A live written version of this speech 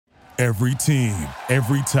Every team,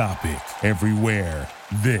 every topic, everywhere.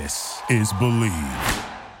 This is Believe.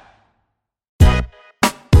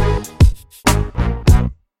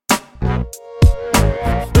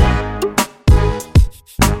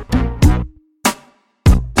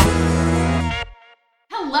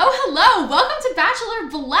 Hello. Welcome to Bachelor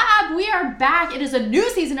Blab. We are back. It is a new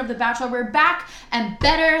season of The Bachelor. We're back and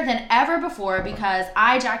better than ever before because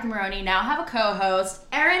I, Jackie Maroney, now have a co-host,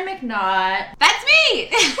 Erin McNaught. That's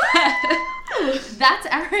me! That's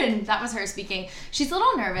Erin. That was her speaking. She's a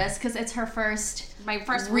little nervous because it's her my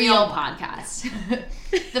first real podcast.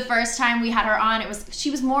 The first time we had her on,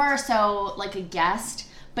 she was more so like a guest,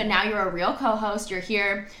 but now you're a real co-host. You're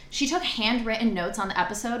here. She took handwritten notes on the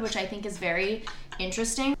episode, which I think is very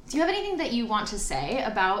interesting. Do you have anything that you want to say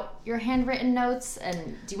about your handwritten notes?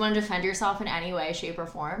 And do you want to defend yourself in any way, shape, or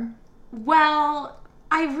form? Well,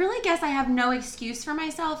 I really guess I have no excuse for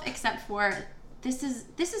myself except for this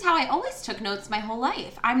is how I always took notes my whole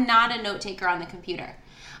life. I'm not a note taker on the computer.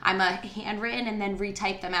 I'm a handwritten and then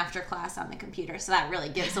retype them after class on the computer. So that really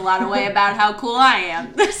gives a lot away about how cool I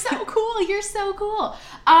am. You're so cool. You're so cool.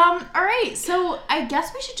 All right. So I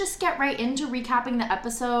guess we should just get right into recapping the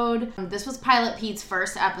episode. This was Pilot Pete's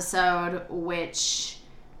first episode, which,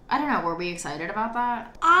 I don't know, were we excited about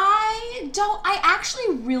that? I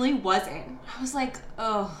actually really wasn't. I was like,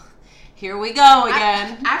 oh, here we go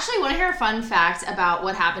again. I actually want to hear a fun fact about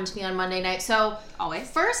what happened to me on Monday night. So, always.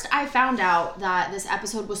 First, I found out that this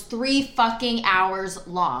episode was 3 fucking hours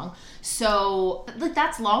long. So, like,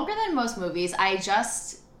 that's longer than most movies. I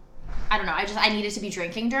needed to be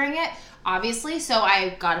drinking during it, obviously. So,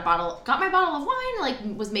 I got my bottle of wine, like,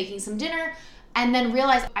 was making some dinner, and then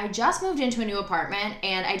realized I just moved into a new apartment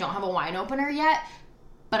and I don't have a wine opener yet.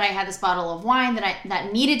 But I had this bottle of wine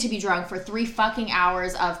that needed to be drunk for 3 fucking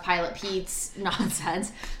hours of Pilot Pete's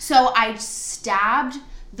nonsense. So I stabbed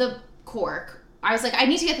the cork. I was like, I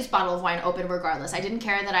need to get this bottle of wine open regardless. I didn't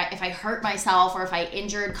care that if I hurt myself or if I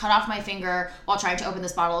cut off my finger while trying to open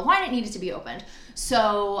this bottle of wine, it needed to be opened.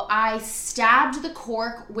 So I stabbed the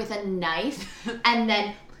cork with a knife and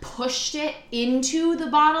then pushed it into the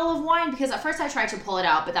bottle of wine because at first I tried to pull it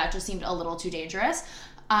out, but that just seemed a little too dangerous.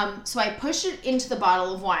 So I pushed it into the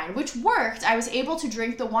bottle of wine, which worked. I was able to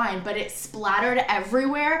drink the wine, but it splattered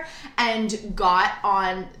everywhere and got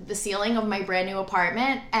on the ceiling of my brand new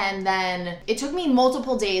apartment. And then it took me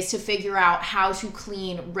multiple days to figure out how to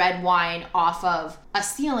clean red wine off of a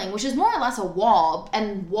ceiling, which is more or less a wall.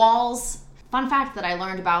 And walls, fun fact that I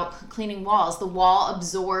learned about cleaning walls, the wall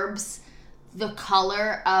absorbs the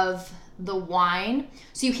color of the wine,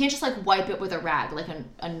 so you can't just like wipe it with a rag like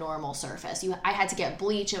a normal surface. I had to get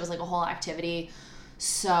bleach. It was like a whole activity.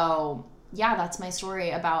 So yeah, that's my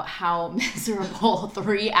story about how miserable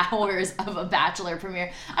 3 hours of a Bachelor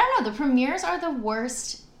premiere. I don't know, the premieres are the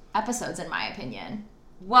worst episodes in my opinion.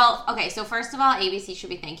 Well, okay, so first of all, ABC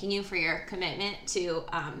should be thanking you for your commitment to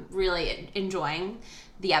really enjoying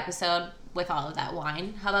the episode with all of that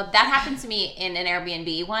wine. How about that happened to me in an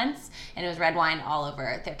Airbnb once, and it was red wine all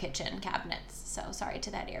over their kitchen cabinets. So sorry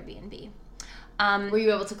to that Airbnb. Were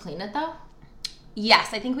you able to clean it though?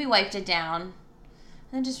 Yes, I think we wiped it down and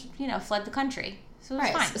then just, fled the country. So it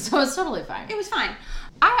was fine. So it's totally fine. It was fine.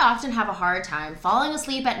 I often have a hard time falling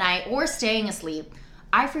asleep at night or staying asleep.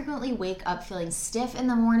 I frequently wake up feeling stiff in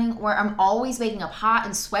the morning, or I'm always waking up hot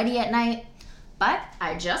and sweaty at night. But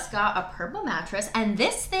I just got a Purple mattress, and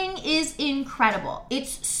this thing is incredible.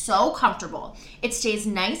 It's so comfortable. It stays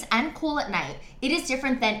nice and cool at night. It is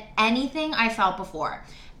different than anything I felt before.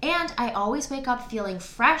 And I always wake up feeling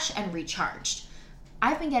fresh and recharged.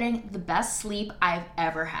 I've been getting the best sleep I've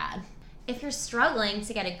ever had. If you're struggling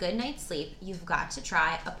to get a good night's sleep, you've got to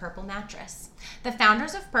try a Purple mattress. The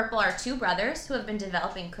founders of Purple are 2 brothers who have been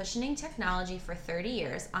developing cushioning technology for 30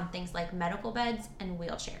 years on things like medical beds and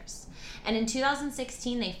wheelchairs. And in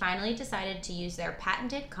 2016, they finally decided to use their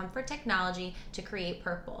patented comfort technology to create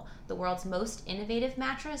Purple, the world's most innovative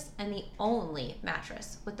mattress and the only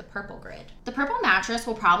mattress with the Purple Grid. The Purple mattress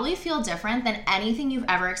will probably feel different than anything you've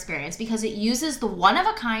ever experienced because it uses the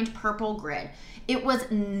one-of-a-kind Purple Grid. It was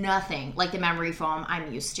nothing like the memory foam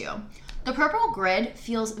I'm used to. The Purple Grid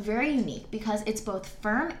feels very unique because it's both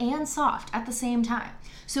firm and soft at the same time.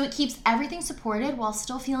 So it keeps everything supported while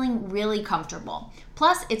still feeling really comfortable.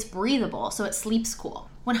 Plus, it's breathable, so it sleeps cool.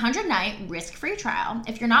 100-night risk-free trial.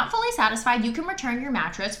 If you're not fully satisfied, you can return your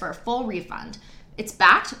mattress for a full refund. It's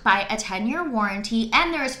backed by a 10-year warranty,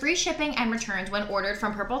 and there is free shipping and returns when ordered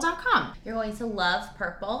from Purple.com. You're going to love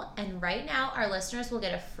Purple, and right now our listeners will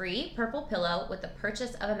get a free Purple pillow with the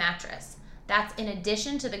purchase of a mattress. That's in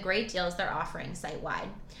addition to the great deals they're offering site-wide.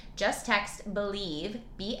 Just text BELIEVE,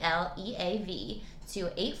 B-L-E-A-V,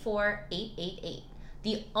 to 84888.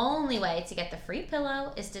 The only way to get the free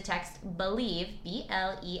pillow is to text BELIEVE,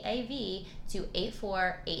 BLEAV, to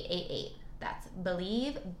 84888. That's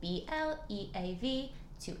BELIEVE, BLEAV,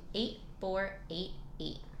 to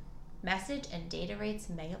 8488. Message and data rates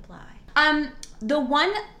may apply. The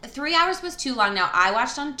one 3 hours was too long. Now I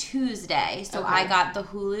watched on Tuesday, so Okay. I got the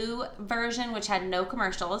Hulu version, which had no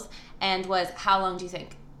commercials, and was how long do you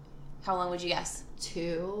think? How long would you guess?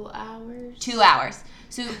 2 hours. 2 hours.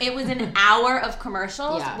 So it was an hour of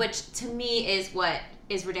commercials, Yeah. which to me is what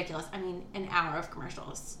is ridiculous. I mean, an hour of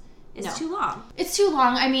commercials is No. too long. It's too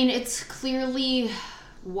long. I mean, it's clearly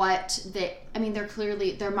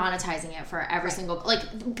they're monetizing it for every single, like,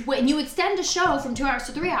 when you extend a show from 2 hours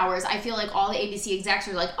to 3 hours, I feel like all the ABC execs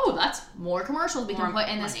are like, oh, that's more commercials we can More put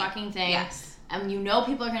in this money. fucking thing. Yes. And you know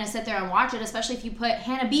people are going to sit there and watch it, especially if you put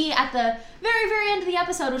Hannah B at the very, very end of the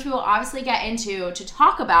episode, which we will obviously get into to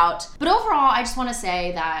talk about. But overall, I just want to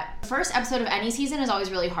say that the first episode of any season is always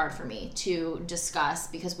really hard for me to discuss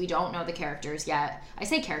because we don't know the characters yet. I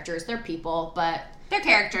say characters, they're people, but They're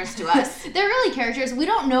characters to us. they're really characters. We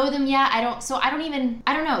don't know them yet. I don't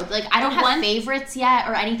know. Like, I don't The have one- favorites yet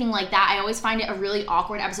or anything like that. I always find it a really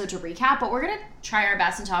awkward episode to recap, but we're going to try our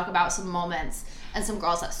best and talk about some moments and some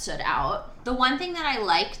girls that stood out. The one thing that I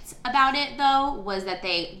liked about it, though, was that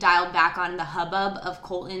they dialed back on the hubbub of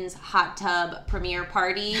Colton's hot tub premiere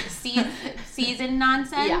party season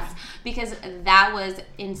nonsense. Yeah. Because that was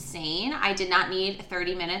insane. I did not need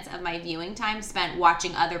 30 minutes of my viewing time spent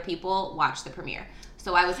watching other people watch the premiere.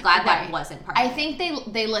 So I was glad that Right. wasn't part I of it.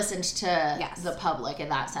 think they listened to Yes. the public in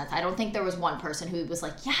that sense. I don't think there was one person who was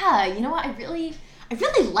like, yeah, you know what, I really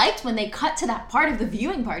liked when they cut to that part of the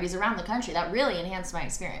viewing parties around the country. That really enhanced my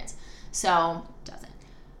experience. So, Doesn't.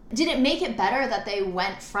 did it make it better that they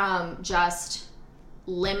went from just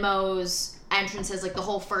limos, entrances, like the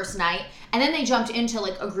whole first night, and then they jumped into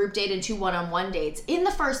like a group date and 2 one-on-one dates in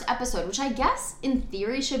the first episode, which I guess in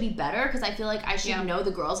theory should be better because I feel like I should Yeah. know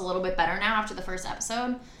the girls a little bit better now after the first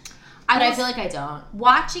episode. I But I will feel like I don't.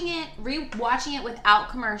 Rewatching it without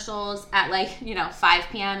commercials at 5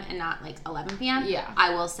 p.m. and not 11 p.m. Yeah. I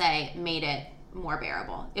will say made it more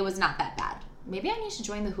bearable. It was not that bad. Maybe I need to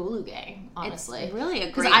join the Hulu gang, honestly. It's really a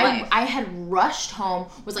Because great life. I had rushed home,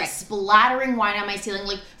 was Right. splattering wine on my ceiling.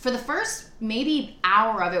 Like for the first maybe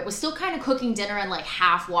hour of it, was still kind of cooking dinner and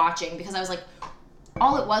half watching because I was like,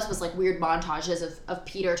 all it was weird montages of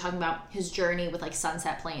Peter talking about his journey with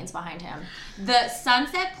sunset planes behind him. The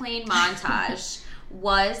sunset plane montage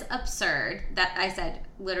was absurd. That I said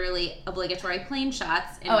literally obligatory plane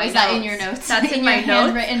shots. In my Is that in notes. your notes? That's in your my notes.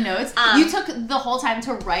 handwritten notes. Um, You took the whole time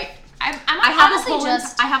to write. I'm I have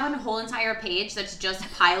honestly I have a whole entire page that's just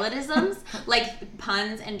pilotisms,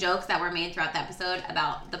 puns and jokes that were made throughout the episode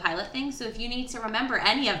about the pilot thing. So if you need to remember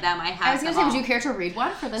any of them, I have. I was gonna them say, would all. you care to read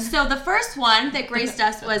one for this? So the first one that graced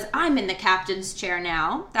us was "I'm in the captain's chair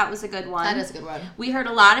now." That was a good one. That is a good one. We heard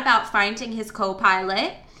a lot about finding his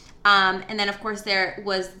co-pilot. And then, of course, there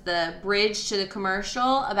was the bridge to the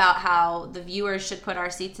commercial about how the viewers should put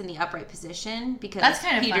our seats in the upright position because That's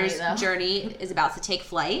kind of Peter's funny, though. journey is about to take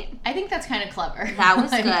flight. I think that's kind of clever. That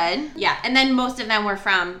was good. Yeah. And then most of them were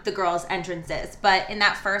from the girls' entrances. But in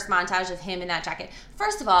that first montage of him in that jacket,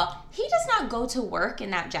 first of all, he does not go to work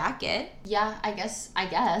in that jacket. Yeah, I guess,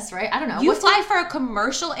 right? I don't know. You fly for a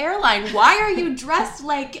commercial airline. Why are you dressed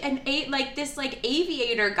like this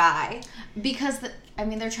aviator guy? Because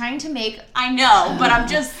they're trying to make. I know, but I'm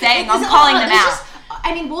just saying, I'm It's- calling them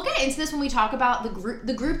there's out. we'll get into this when we talk about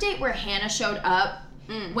the group date where Hannah showed up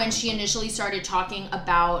when she initially started talking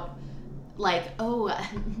about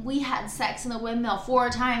we had sex in the windmill 4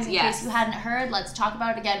 times in Yes. case you hadn't heard. Let's talk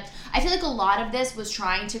about it again. I feel like a lot of this was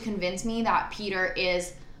trying to convince me that Peter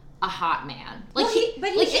is a hot man. But he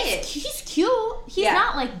is. He's cute. He's Yeah.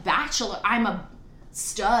 not bachelor. I'm a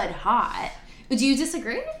stud hot. Do you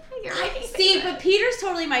disagree? See, but Peter's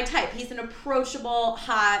totally my type. He's an approachable,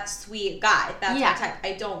 hot, sweet guy. That's Yeah. my type.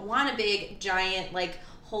 I don't want a big, giant,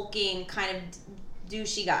 hulking, kind of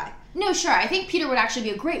douchey guy. No, sure. I think Peter would actually be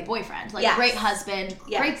a great boyfriend, Yes. great husband,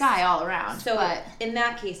 Yes. great guy all around. So but in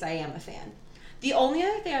that case, I am a fan. The only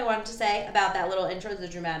other thing I wanted to say about that little intro, the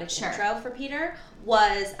dramatic Sure. intro for Peter,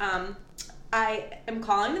 was I am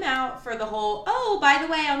calling them out for the whole, oh, by the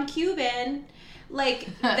way, I'm Cuban.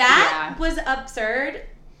 That Yeah. was absurd.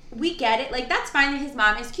 We get it. That's fine that his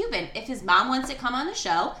mom is Cuban. If his mom wants to come on the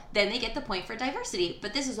show, then they get the point for diversity.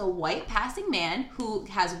 But this is a white passing man who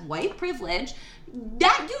has white privilege.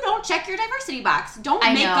 That you don't check your diversity box. Don't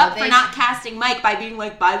I make know, up for they- not casting Mike by being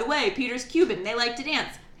by the way, Peter's Cuban. They like to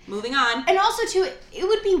dance. Moving on. and also too, it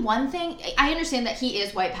would be one thing. I understand that he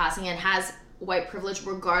is white passing and has white privilege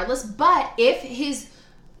regardless, but if his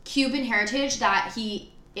Cuban heritage that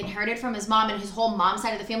he inherited from his mom and his whole mom's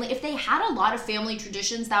side of the family, if they had a lot of family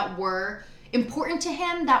traditions that were important to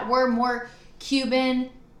him, that were more Cuban,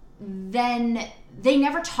 then they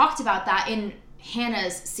never talked about that in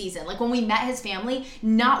Hannah's season. Like, when we met his family,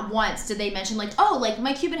 not once did they mention, like, oh, like,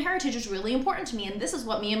 my Cuban heritage is really important to me, and this is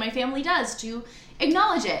what me and my family does to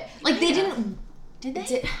acknowledge it. Like, they didn't... Did they?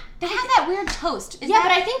 They had that weird toast. But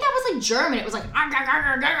I think that was, like, German. It was like, we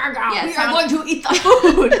are sounds- going to eat the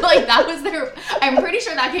food. Like, that was their... I'm pretty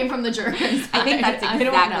sure that came from the Germans. I think that's I don't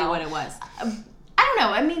exactly know. what it was. I don't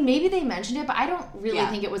know. I mean, maybe they mentioned it, but I don't really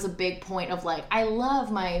Yeah. think it was a big point of, like, I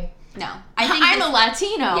love my... No. I think I'm a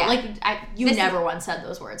Latino. Yeah. Like, you This never once said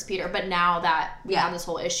those words, Peter. But now that we have this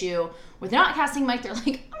whole issue with not casting Mike, they're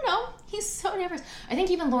like, oh no, he's so diverse. I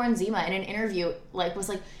think even Lauren Zima in an interview, like, was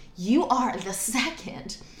like, you are the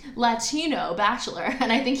second Latino Bachelor. And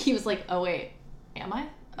I think he was like, oh wait, am I?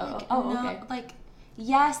 Oh, no, okay. like,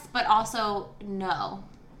 yes, but also no.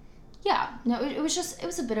 Yeah, no, it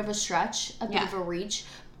was a bit of a stretch, a bit Yeah. of a reach.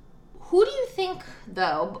 Who do you think,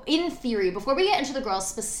 though, in theory, before we get into the girls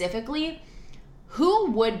specifically,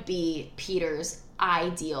 who would be Peter's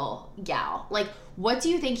ideal gal? Like, what do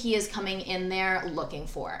you think he is coming in there looking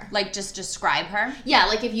for? Like, just describe her. Yeah,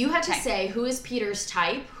 like, if you had to Okay. say who is Peter's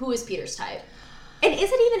type, who is Peter's type? And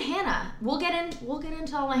is it even Hannah? We'll get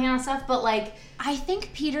into all the Hannah stuff, but, like... I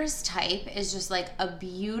think Peter's type is just, like, a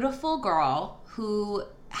beautiful girl who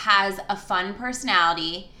has a fun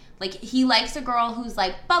personality. Like, he likes a girl who's,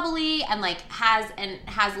 like, bubbly and, like, has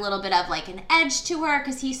a little bit of, like, an edge to her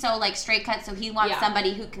because he's so, like, straight cut. So he wants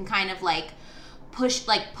somebody who can kind of, like, push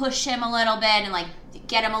him a little bit and, like,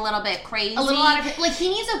 get him a little bit crazy. A little out of it. Like, he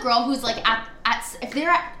needs a girl who's, like, at if they're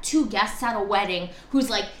at two guests at a wedding, who's,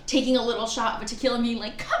 like, taking a little shot of tequila and being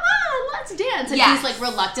like, come on, let's dance. And Yes. he's, like,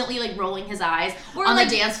 reluctantly, like, rolling his eyes Or, on like,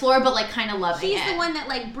 the dance floor, but, like, kind of loving He's it. the one that,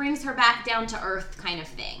 like, brings her back down to earth kind of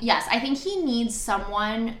thing. Yes, I think he needs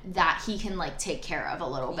someone that he can, like, take care of a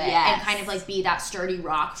little bit. Yes. And kind of, like, be that sturdy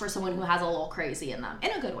rock for someone who has a little crazy in them.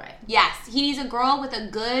 In a good way. Yes, he needs a girl with a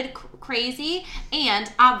good crazy,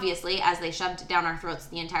 and obviously, as they shoved it down our throats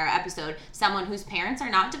the entire episode, someone whose parents are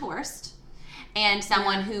not divorced, and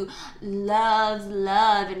someone who loves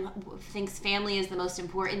love and thinks family is the most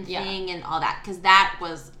important thing and all that, because that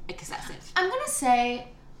was excessive. I'm going to say,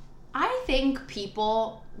 I think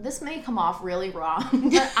people, this may come off really wrong,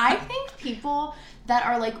 but I think people that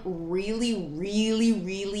are, like, really, really,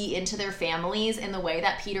 really into their families in the way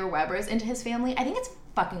that Peter Weber is into his family, I think it's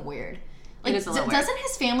fucking weird. Like, It is a little weird. Doesn't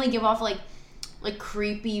his family give off, like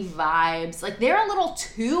creepy vibes? Like, they're a little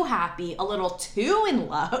too happy, a little too in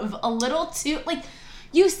love, a little too, like...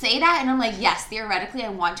 You say that, and I'm like, yes, theoretically, I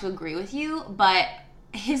want to agree with you, but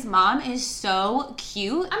his mom is so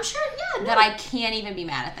cute. I'm sure, yeah, no. That I can't even be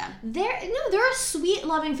mad at them. They're a sweet,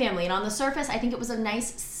 loving family, and on the surface, I think it was a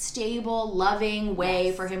nice, stable, loving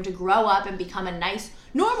way for him to grow up and become a nice,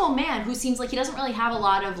 normal man who seems like he doesn't really have a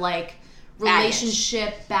lot of, like,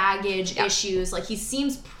 relationship baggage issues. Like, he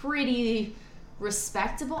seems pretty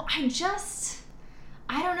respectable.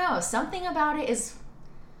 I don't know. Something about it is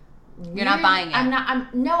weird. You're not buying it.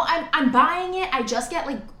 I'm buying it. I just get,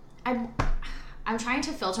 like, I'm trying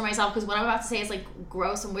to filter myself because what I'm about to say is, like,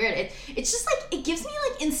 gross and weird. It's just, like, it gives me,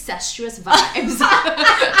 like, incestuous vibes.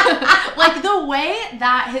 Like, the way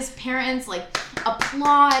that his parents, like,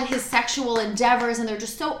 applaud his sexual endeavors, and they're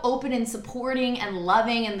just so open and supporting and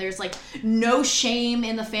loving, and there's, like, no shame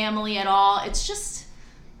in the family at all. It's just...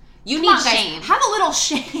 You Come need on, guys, shame. have a little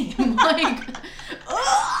shame. Like,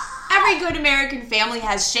 Every good American family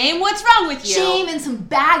has shame. What's wrong with you? shame and some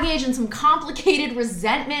baggage and some complicated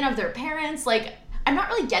resentment of their parents. Like, I'm not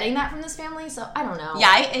really getting that from this family, so I don't know.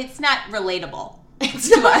 Yeah, it's not relatable. It's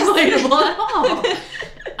not relatable at all.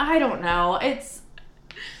 I don't know.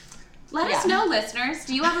 Let us know, listeners.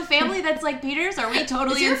 Do you have a family that's like Peter's? Are we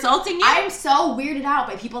totally Is insulting you? I'm so weirded out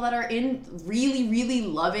by people that are in really, really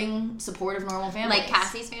loving, supportive, normal families. Like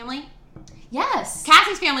Cassie's family? Yes.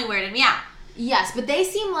 Cassie's family weirded me out. Yes, but they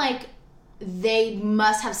seem like they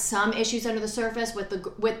must have some issues under the surface with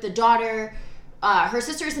the daughter. Her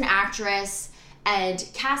sister is an actress, and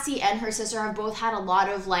Cassie and her sister have both had a lot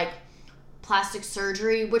of, like, plastic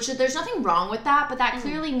surgery, which there's nothing wrong with that, but that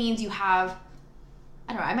clearly means you have...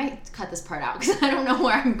 I don't know, I might cut this part out because I don't know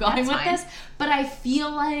where I'm going with this, but I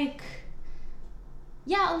feel like...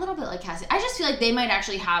 Yeah, a little bit like Cassie. I just feel like they might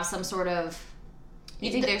actually have some sort of...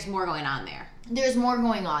 You think there's more going on there? There's more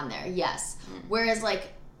going on there, yes. Whereas,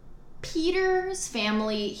 like, Peter's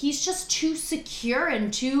family, he's just too secure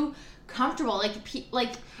and too comfortable.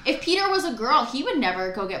 Like if Peter was a girl, he would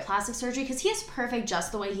never go get plastic surgery because he is perfect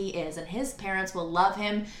just the way he is, and his parents will love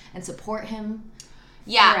him and support him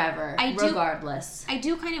forever, regardless. I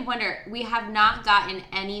do kind of wonder, we have not gotten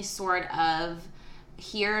any sort of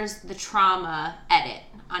here's the trauma edit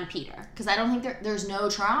on Peter. Because I don't think there's no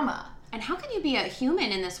trauma. And how can you be a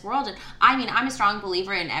human in this world? And I mean, I'm a strong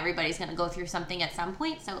believer in everybody's going to go through something at some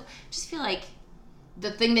point. So just feel like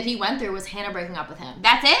the thing that he went through was Hannah breaking up with him.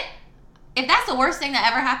 That's it? If that's the worst thing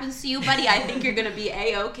that ever happens to you, buddy, I think you're going to be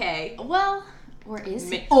A-okay. Well, or is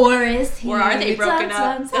he? Or is he? Or are they broken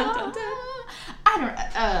up?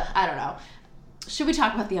 I don't know. Should we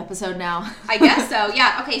talk about the episode now? I guess so.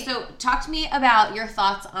 Yeah. Okay. So talk to me about your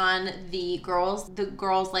thoughts on the girls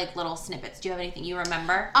like little snippets. Do you have anything you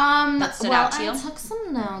remember that stood out to you? I took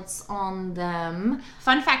some notes on them.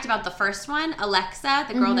 Fun fact about the first one, Alexa,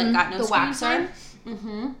 the girl that got no screen time.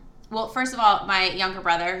 Mm-hmm. Well, first of all, my younger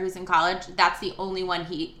brother, who's in college, that's the only one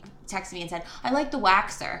he texted me and said, I like the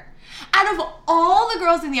waxer. Out of all the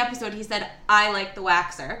girls in the episode, he said, I like the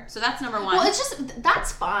waxer. So that's number one. Well, it's just,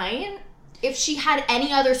 that's fine. If she had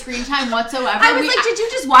any other screen time whatsoever. I was like, did you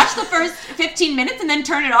just watch the first 15 minutes and then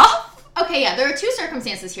turn it off? Okay, yeah, there are two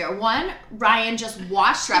circumstances here. One, Ryan just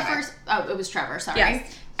watched Trevor. the first... Oh, it was Trevor, sorry.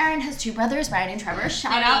 Yes. Erin has two brothers, Ryan and Trevor.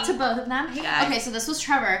 Shout out to both of them. Hey, guys. Okay, so this was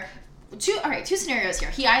Trevor. Two scenarios here.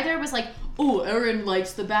 He either was like, oh, Erin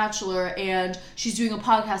likes The Bachelor and she's doing a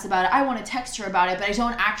podcast about it. I want to text her about it, but I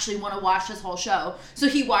don't actually want to watch this whole show. So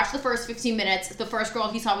he watched the first 15 minutes. The first girl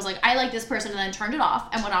he saw was like, I like this person, and then turned it off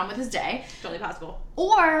and went on with his day. Totally possible.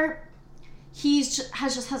 Or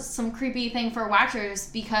has some creepy thing for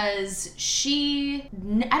waxers because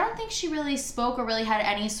I don't think she really spoke or really had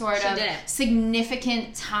any sort of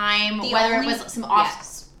significant time, whether it was some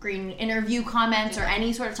off-screen interview comments or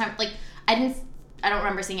any sort of time. Like, I don't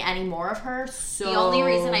remember seeing any more of her. So the only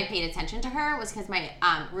reason I paid attention to her was because my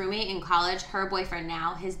roommate in college, her boyfriend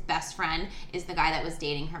now, his best friend, is the guy that was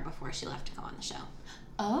dating her before she left to go on the show.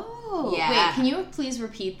 Oh. Yeah. Wait, can you please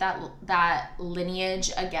repeat that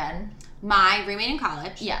lineage again? My roommate in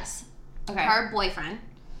college. Yes. Okay. Her boyfriend,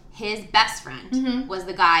 his best friend, was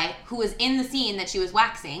the guy who was in the scene that she was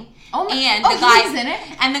waxing. Oh my! And the guy he was in it.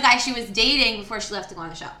 And the guy she was dating before she left to go on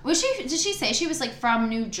the show. Did she say she was like from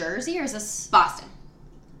New Jersey or is this Boston?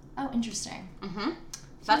 Oh, interesting. Mm-hmm.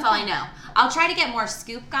 So that's all I know. I'll try to get more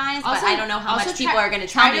scoop, guys, but I don't know how much people are going to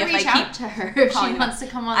tell me if I keep to her if she wants to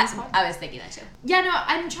come on this podcast. I was thinking that too. Yeah, no,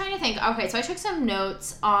 I'm trying to think. Okay, so I took some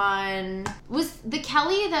notes on... Was the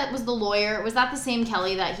Kelly that was the lawyer, was that the same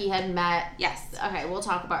Kelly that he had met? Yes. Okay, we'll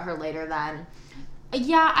talk about her later then.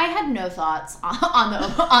 Yeah, I had no thoughts on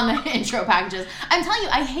the intro packages. I'm telling you,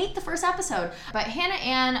 I hate the first episode. But Hannah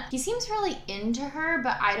Ann, he seems really into her,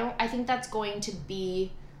 but I think that's going to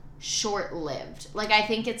be short-lived. Like, I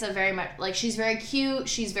think it's a very much, like, she's very cute,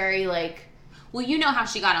 she's very, like... Well, you know how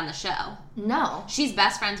she got on the show. No. She's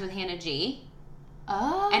best friends with Hannah G.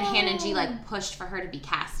 Oh. And Hannah G, like, pushed for her to be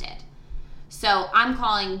casted. So, I'm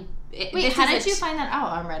calling... Wait, how did you find that out?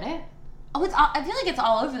 On Reddit? Oh, I feel like it's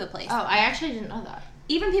all over the place. Oh, I actually didn't know that.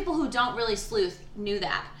 Even people who don't really sleuth knew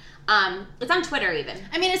that. It's on Twitter even.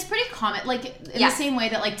 I mean, it's pretty common, like, in the same way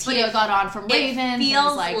that, like, Tia got on from Raven. It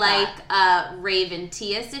feels like a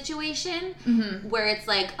Raven-Tia situation, where it's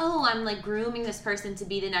like, oh, I'm, like, grooming this person to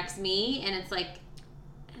be the next me, and it's like,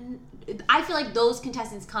 I feel like those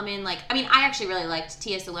contestants come in, like, I mean, I actually really liked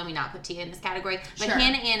Tia, so let me not put Tia in this category, but Sure.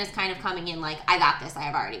 Hannah Ann is kind of coming in like, I got this, I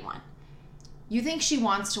have already won. You think she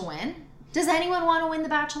wants to win? Does anyone want to win The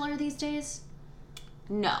Bachelor these days?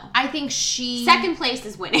 No. I think she... Second place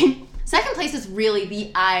is winning. Second place is really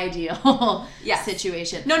the ideal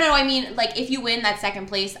situation. No, I mean, like, if you win that second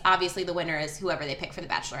place, obviously the winner is whoever they pick for the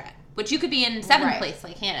Bachelorette. Which you could be in seventh place,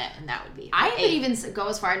 like Hannah, and that would be... I would even go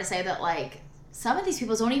as far to say that, like, some of these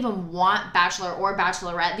people don't even want Bachelor or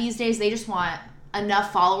Bachelorette these days. They just want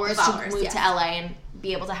enough followers to move to LA and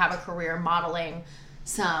be able to have a career modeling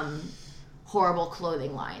some horrible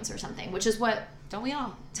clothing lines or something, which is what... Don't we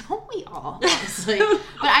all? Don't we all, honestly? But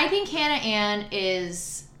I think Hannah Ann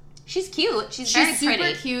is... She's cute. She's very super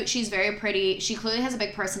pretty. Cute. She's very pretty. She clearly has a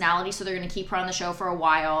big personality, so they're going to keep her on the show for a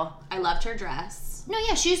while. I loved her dress. No,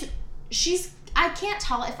 yeah, she's... I can't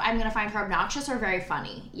tell if I'm going to find her obnoxious or very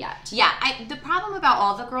funny yet. Yeah, the problem about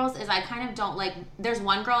all the girls is I kind of don't like... There's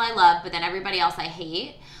one girl I love, but then everybody else I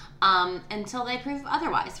hate, until they prove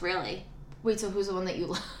otherwise, really. Wait, so who's the one that you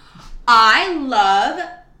love? I love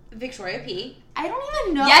Victoria P. I don't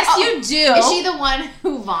even know. Yes, you do. Is she the one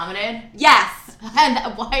who vomited? Yes.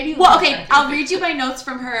 And why do you? Well, love okay, her? I'll read you my notes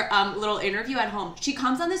from her little interview at home. She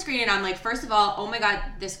comes on the screen and I'm like, first of all, oh my God,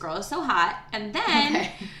 this girl is so hot. And then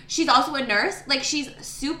she's also a nurse. Like, she's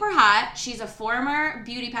super hot. She's a former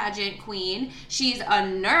beauty pageant queen. She's a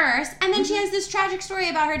nurse. And then she has this tragic story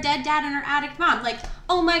about her dead dad and her addict mom. Like,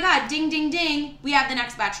 oh my God, ding, ding, ding. We have the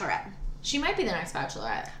next Bachelorette. She might be the next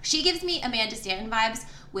Bachelorette. She gives me Amanda Stanton vibes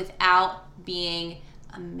without being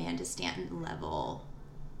Amanda Stanton level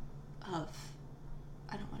of...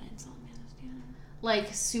 I don't want to insult Amanda Stanton.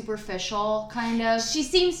 Like superficial, kind of. She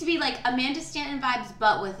seems to be like Amanda Stanton vibes,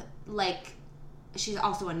 but with like, she's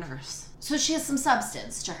also a nurse. So she has some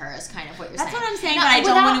substance to her, is kind of what you're That's saying. what I'm saying, but I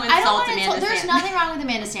don't want to insult Amanda There's Stanton. nothing wrong with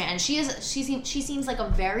Amanda Stanton. She seems like a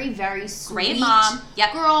very, very sweet Great mom.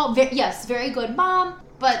 Yep. girl. Yes, very good mom.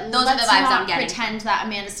 But Those are let's the vibes not I'm getting. pretend that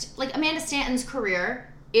Amanda Stanton's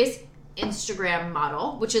career is Instagram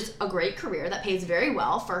model, which is a great career that pays very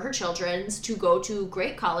well for her children to go to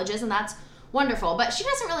great colleges, and that's wonderful. But she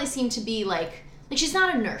doesn't really seem to be like she's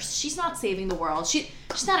not a nurse. She's not saving the world. She's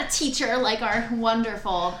not a teacher like our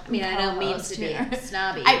wonderful. I mean, I don't mean co-host to be here.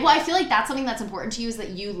 snobby. I feel like that's something that's important to you, is that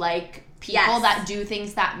you like people Yes. that do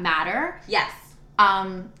things that matter. Yes.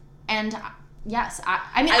 And yes,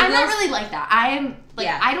 I mean, I I'm not will- really like that. I'm like,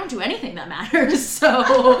 Yeah. I don't do anything that matters.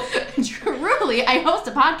 So truly, I host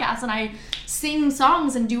a podcast and I sing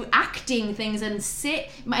songs and do acting things and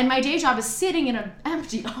and my day job is sitting in an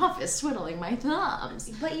empty office twiddling my thumbs.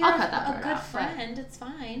 But you're I'll cut that a part good out, but- friend. It's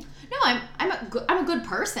fine. No, I'm a good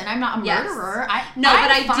person. I'm not a Yes. murderer. No, I'm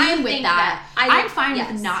but I do fine with think that. that I- I'm fine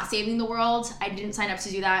yes. with not saving the world. I didn't sign up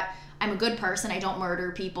to do that. I'm a good person. I don't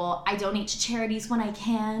murder people. I donate to charities when I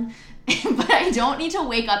can. But I don't need to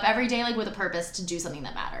wake up every day like with a purpose to do something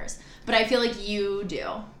that matters. But I feel like you do.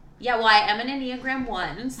 Yeah, well, I am an Enneagram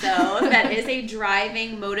 1, so that is a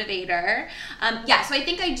driving motivator. Yeah, so I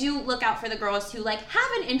think I do look out for the girls who, like,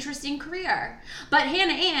 have an interesting career. But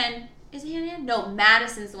Hannah Ann, is it Hannah Ann? No,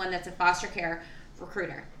 Madison's the one that's a foster care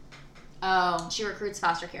recruiter. Oh. She recruits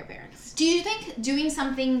foster care parents. Do you think doing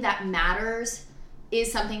something that matters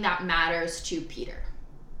is something that matters to Peter?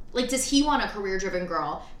 Like, does he want a career-driven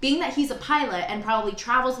girl? Being that he's a pilot and probably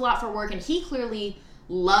travels a lot for work, and he clearly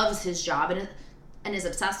loves his job and is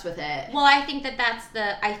obsessed with it. Well, I think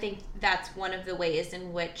I think that's one of the ways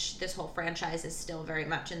in which this whole franchise is still very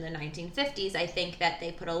much in the 1950s. I think that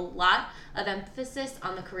they put a lot of emphasis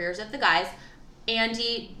on the careers of the guys.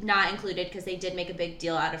 Andy not included, because they did make a big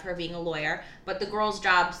deal out of her being a lawyer, but the girls'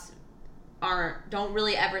 jobs don't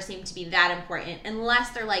really ever seem to be that important unless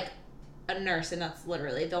they're like a nurse, and that's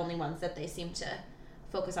literally the only ones that they seem to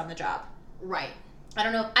focus on the job. Right. I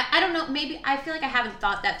don't know. I don't know. Maybe I feel like I haven't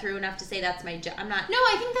thought that through enough to say that's my job. I'm not. No,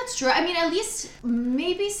 I think that's true. I mean, at least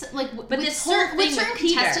maybe like But with this whole certain, thing with with certain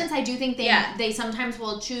Peter. contestants, I do think Yeah. they sometimes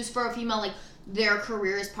will choose for a female like their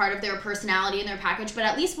career is part of their personality and their package. But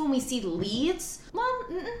at least when we see leads, well,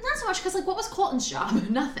 not so much, because like what was Colton's job?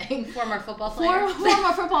 Nothing. Former football player.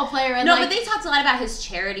 Former football player. And No, like, but they talked a lot about his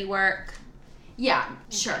charity work. yeah,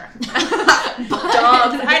 sure.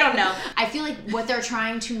 Dogs. I don't know. I feel like what they're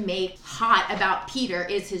trying to make hot about Peter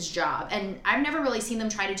is his job. And I've never really seen them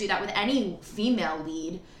try to do that with any female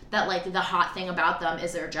lead, that like the hot thing about them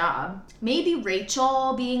is their job. Maybe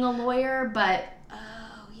Rachel being a lawyer, but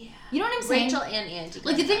Oh yeah. you know what I'm saying? Rachel and Andy.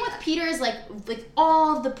 Like the thing with Peter is like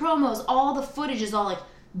all of the promos, all the footage is all like,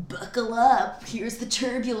 buckle up, here's the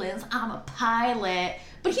turbulence, I'm a pilot.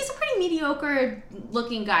 But he's a pretty mediocre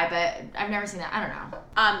looking guy, but I've never seen that. I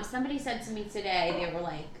don't know. Somebody said to me today, they were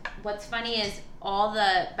like, what's funny is all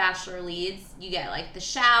the Bachelor leads, you get like the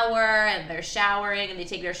shower and they're showering and they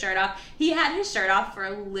take their shirt off. He had his shirt off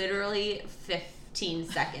for literally 15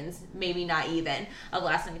 seconds, maybe not even, of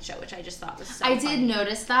last night's show, which I just thought was so I funny. did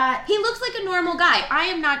notice that. He looks like a normal guy. I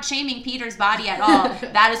am not shaming Peter's body at all.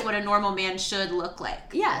 That is what a normal man should look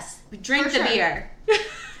like. Yes. Drink for the sure. beer.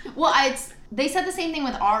 Well, they said the same thing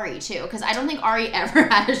with Ari too, because I don't think Ari ever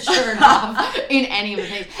had his shirt off in any of the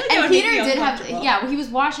things. That And would make Peter me did have, uncomfortable. yeah, he was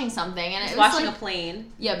washing something, and it was Washing like, a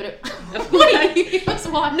plane. yeah, but it, What? he was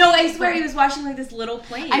washing. No, I swear he was washing like this little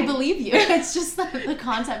plane. I believe you. It's just the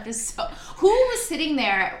concept is so. Who was sitting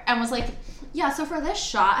there and was like, yeah, so for this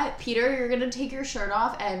shot, Peter, you're gonna take your shirt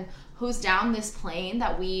off, and who's down this plane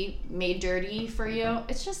that we made dirty for you?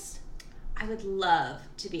 It's just. I would love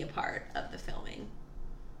to be a part of the filming.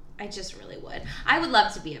 I just really would. I would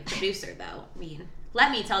love to be a producer, though. I mean,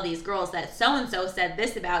 let me tell these girls that so-and-so said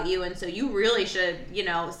this about you, and so you really should,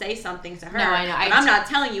 say something to her. No, I know. But I'm not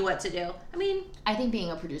telling you what to do. I mean, I think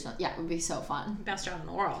being a producer, yeah, would be so fun. best job in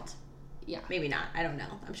the world. Yeah. Maybe not. I don't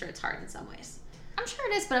know. I'm sure it's hard in some ways. I'm sure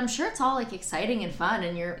it is, but I'm sure it's all like exciting and fun,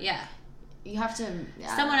 and you're. Yeah. You have to.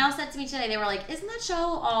 Someone else said to me today, they were like, isn't that show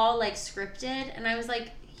all like scripted? And I was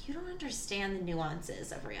like, you don't understand the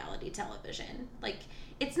nuances of reality television. Like,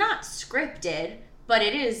 it's not scripted, but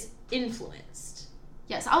it is influenced.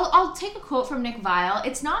 Yes, I'll take a quote from Nick Viall.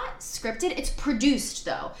 It's not scripted, it's produced,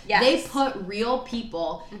 though. Yes. They put real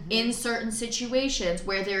people in certain situations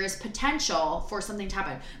where there is potential for something to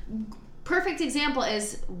happen. Perfect example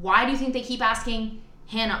is, why do you think they keep asking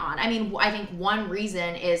Hannah on? I mean, I think one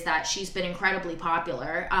reason is that she's been incredibly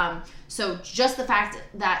popular. So just the fact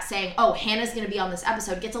that saying, oh, Hannah's going to be on this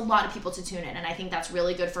episode gets a lot of people to tune in, and I think that's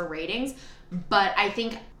really good for ratings. But I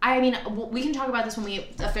mean, we can talk about this when we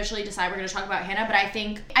officially decide we're going to talk about Hannah, but I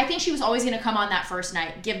think she was always going to come on that first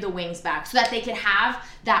night, give the wings back, so that they could have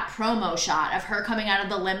that promo shot of her coming out of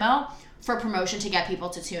the limo for promotion to get people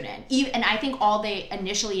to tune in. And I think all they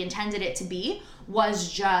initially intended it to be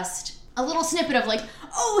was just a little snippet of like,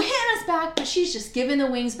 oh, Hannah's back, but she's just giving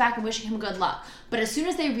the wings back and wishing him good luck. But as soon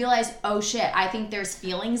as they realized, oh shit, I think there's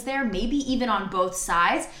feelings there, maybe even on both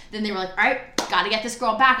sides, then they were like, all right, gotta get this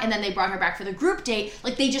girl back. And then they brought her back for the group date.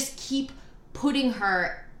 Like, they just keep putting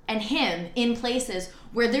her and him in places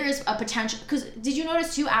where there is a potential. Because did you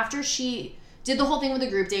notice too, after she did the whole thing with the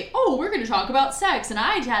group date, oh, we're gonna talk about sex, and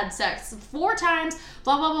I had sex 4 times,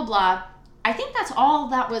 blah, blah, blah, blah. I think that's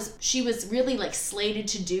all she was really like slated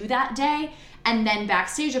to do that day. And then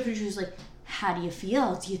backstage, the producer was like, how do you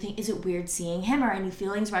feel? Do you think, is it weird seeing him, or any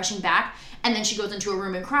feelings rushing back? And then she goes into a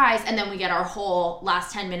room and cries, and then we get our whole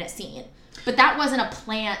last 10-minute scene. But that wasn't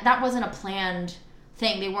a planned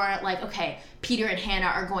thing. They weren't like, okay, Peter and Hannah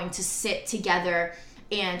are going to sit together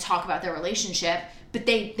and talk about their relationship. But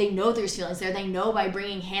they know there's feelings there. They know by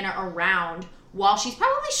bringing Hannah around while she's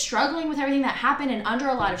probably struggling with everything that happened and under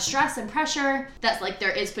a lot of stress and pressure, that's like,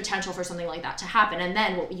 there is potential for something like that to happen. And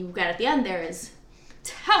then what you get at the end there is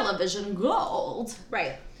television gold.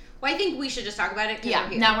 Right. Well, I think we should just talk about it. Yeah,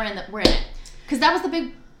 now we're in it. Because that was the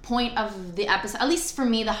big point of the episode. At least for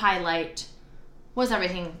me, the highlight was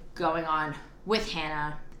everything going on with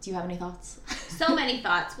Hannah. Do you have any thoughts? So many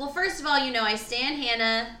thoughts. Well, first of all, I stan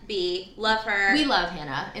Hannah B. Love her. We love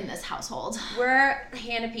Hannah in this household. We're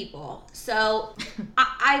Hannah people. So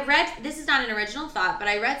I read, this is not an original thought, but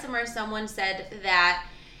I read somewhere someone said that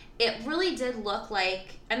it really did look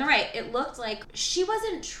like, and they're right, it looked like she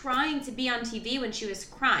wasn't trying to be on TV when she was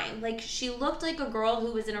crying. Like, she looked like a girl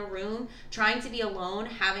who was in a room trying to be alone,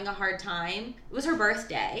 having a hard time. It was her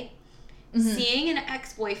birthday. Mm-hmm. Seeing an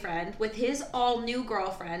ex-boyfriend with his all-new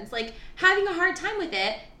girlfriends, like, having a hard time with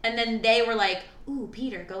it, and then they were like, ooh,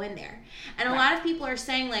 Peter, go in there. And a lot of people are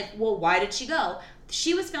saying, like, well, why did she go?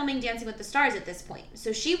 She was filming Dancing with the Stars at this point.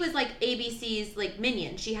 So she was, like, ABC's, like,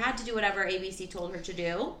 minion. She had to do whatever ABC told her to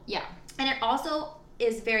do. Yeah. And it also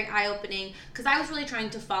is very eye-opening, because I was really trying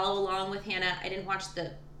to follow along with Hannah. I didn't watch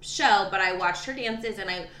the show, but I watched her dances and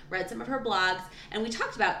I read some of her blogs, and we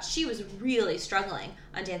talked about she was really struggling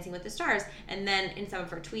on Dancing with the Stars. And then in some of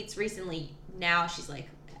her tweets recently, now she's like,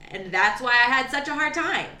 and that's why I had such a hard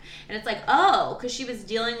time. And it's like, oh, because she was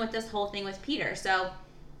dealing with this whole thing with Peter. So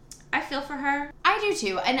I feel for her. I do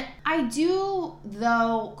too. And I do,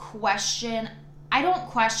 though, I don't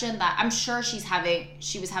question that. I'm sure she was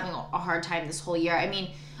having a hard time this whole year. I mean,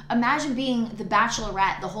 imagine being the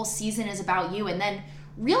Bachelorette, the whole season is about you, and then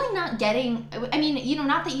really not getting, I mean,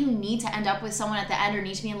 not that you need to end up with someone at the end or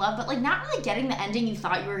need to be in love, but like not really getting the ending you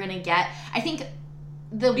thought you were going to get. I think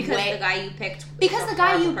the guy you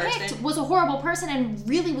picked was a horrible person and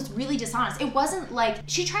was really dishonest. It wasn't like,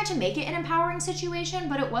 she tried to make it an empowering situation,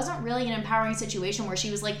 but it wasn't really an empowering situation where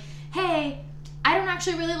she was like, hey, I don't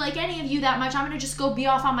actually really like any of you that much. I'm going to just go be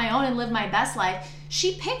off on my own and live my best life.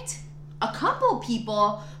 She picked a couple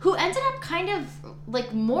people who ended up kind of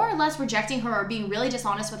like more or less rejecting her or being really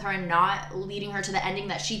dishonest with her and not leading her to the ending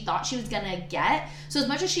that she thought she was gonna get. So as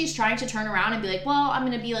much as she's trying to turn around and be like, well, I'm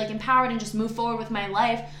gonna be like empowered and just move forward with my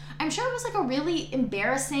life, I'm sure it was like a really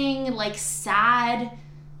embarrassing, like sad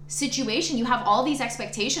situation. You have all these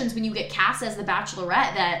expectations when you get cast as the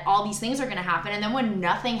Bachelorette that all these things are gonna happen, and then when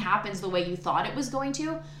nothing happens the way you thought it was going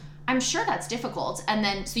to, I'm sure that's difficult. And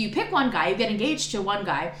then, so you pick one guy, you get engaged to one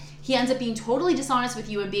guy, he ends up being totally dishonest with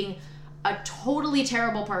you and being a totally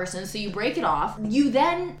terrible person, so you break it off. You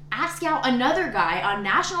then ask out another guy on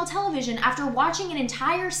national television after watching an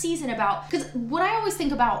entire season about, because what I always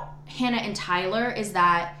think about Hannah and Tyler is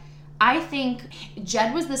that I think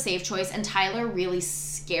Jed was the safe choice and Tyler really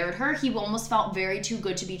scared her. He almost felt very too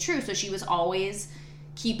good to be true, so she was always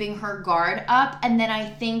keeping her guard up. And then I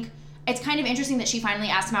think it's kind of interesting that she finally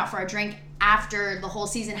asked him out for a drink after the whole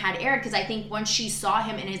season had aired, because I think once she saw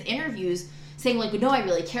him in his interviews saying like, no, I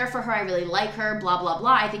really care for her, I really like her, blah, blah,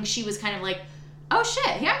 blah, I think she was kind of like, oh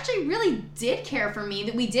shit, he actually really did care for me,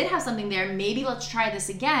 that we did have something there. Maybe let's try this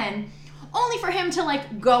again. Only for him to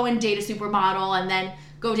like go and date a supermodel and then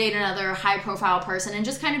go date another high profile person and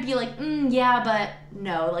just kind of be like, yeah, but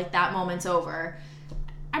no, like that moment's over.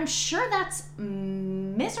 I'm sure that's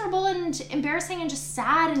miserable and embarrassing and just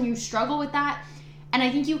sad, and you struggle with that. And I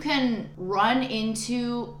think you can run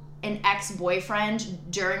into an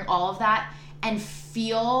ex-boyfriend during all of that and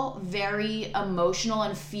feel very emotional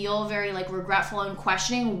and feel very like regretful and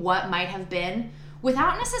questioning what might have been,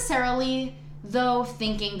 without necessarily though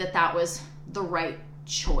thinking that that was the right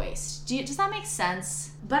choice. Does that make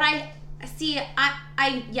sense? But I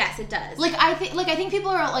yes, it does. I think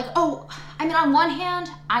people are like, oh, I mean, on one hand,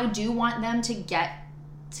 I do want them to get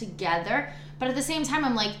together, but at the same time,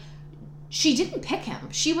 I'm like, she didn't pick him.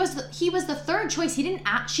 He was the third choice. She didn't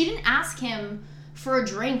ask him for a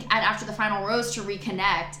drink after the final rose to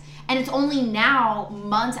reconnect, and it's only now,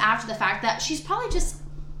 months after the fact, that she's probably just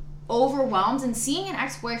overwhelmed, and seeing an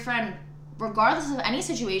ex-boyfriend, regardless of any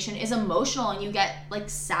situation, is emotional, and you get like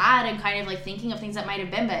sad and kind of like thinking of things that might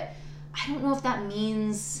have been, but I don't know if that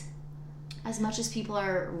means as much as people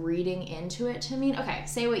are reading into it to mean. Okay,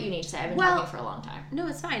 say what you need to say. I've been talking for a long time. No,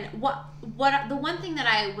 it's fine. What the one thing that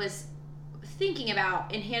I was thinking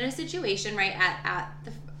about in Hannah's situation, right,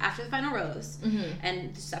 after the final rose,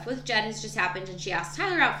 and the stuff with Jed has just happened, and she asked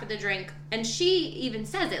Tyler out for the drink, and she even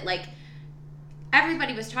says it, like,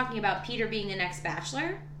 everybody was talking about Peter being the next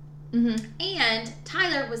Bachelor, and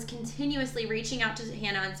Tyler was continuously reaching out to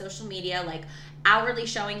Hannah on social media, like, outwardly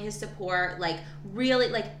showing his support, like, really,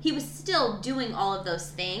 like, he was still doing all of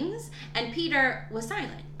those things, and Peter was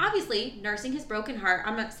silent. Obviously, nursing his broken heart.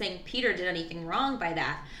 I'm not saying Peter did anything wrong by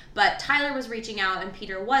that, but Tyler was reaching out and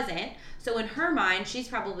Peter wasn't. So in her mind, she's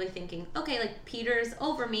probably thinking, okay, like, Peter's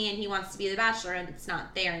over me and he wants to be the Bachelor, and it's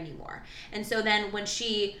not there anymore. And so then when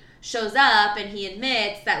she shows up and he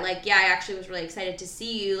admits that, like, yeah, I actually was really excited to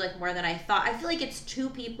see you, like, more than I thought. I feel like it's two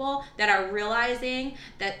people that are realizing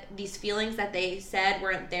that these feelings that they said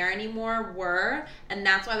weren't there anymore were, and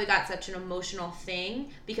that's why we got such an emotional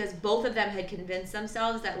thing, because both of them had convinced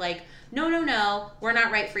themselves that, like, no, we're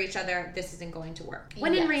not right for each other, this isn't going to work.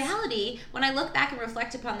 When in reality, when I look back and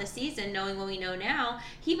reflect upon the season, knowing what we know now,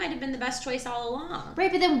 he might have been the best choice all along.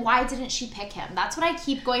 Right, but then why didn't she pick him? That's what I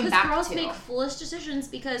keep going back to. Because girls make foolish decisions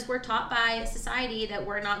because we're taught by society that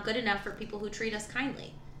we're not good enough for people who treat us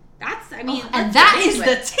kindly. That's, I mean, and that is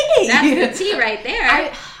the tea. That's the tea right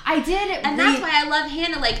there. I did. And that's why I love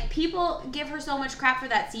Hannah. Like, people give her so much crap for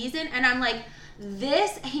that season, and I'm like,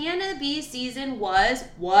 this Hannah B season was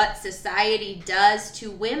what society does to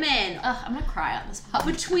women. I'm gonna cry on this podcast.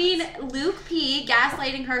 Between Luke P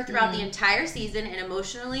gaslighting her throughout the entire season and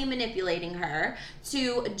emotionally manipulating her,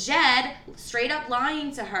 to Jed straight up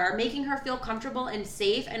lying to her, making her feel comfortable and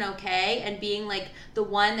safe and okay, and being like the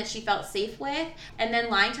one that she felt safe with, and then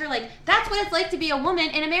lying to her, like, that's what it's like to be a woman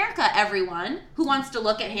in America, everyone who wants to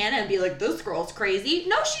look at Hannah and be like, this girl's crazy.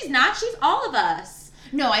 No, she's not. She's all of us.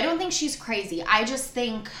 No, I don't think she's crazy. I just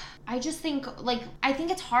think, like, I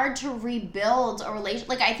think it's hard to rebuild a relation.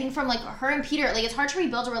 Like, I think from, like, her and Peter, like, it's hard to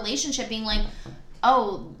rebuild a relationship being like,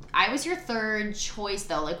 oh, I was your third choice,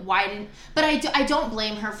 though. Like, why didn't... But I don't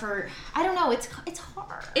blame her for... I don't know. It's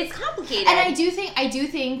hard. It's complicated. And I do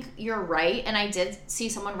think you're right. And I did see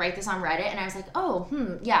someone write this on Reddit, and I was like,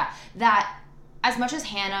 yeah. That as much as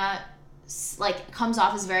Hannah, like, comes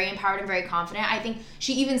off as very empowered and very confident, I think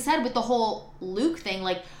she even said with the whole Luke thing,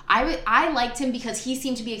 like, I liked him because he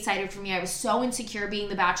seemed to be excited for me. I was so insecure being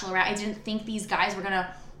the Bachelorette. I didn't think these guys were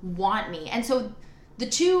gonna want me. And so the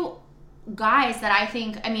two guys that I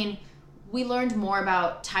think, I mean, we learned more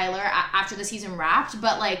about Tyler after the season wrapped,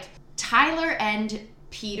 but, like, Tyler and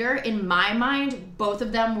Peter, in my mind, both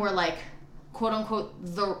of them were, like, quote unquote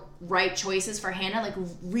the right choices for Hannah. Like,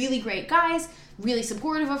 really great guys, really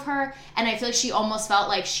supportive of her, and I feel like she almost felt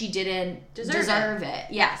like she didn't deserve it.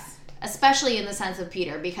 Yes. Especially in the sense of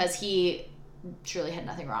Peter, because he truly had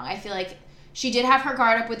nothing wrong. I feel like she did have her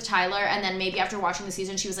guard up with Tyler, and then maybe after watching the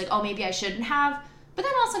season she was like, oh, maybe I shouldn't have, but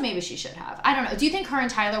then also maybe she should have. I don't know. Do you think her and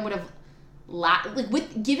Tyler would have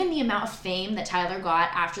given the amount of fame that Tyler got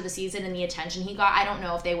after the season and the attention he got, I don't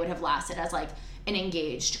know if they would have lasted as, like, an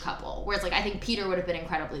engaged couple. Whereas, like, I think Peter would have been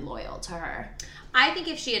incredibly loyal to her. I think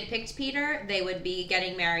if she had picked Peter, they would be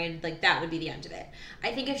getting married. Like, that would be the end of it.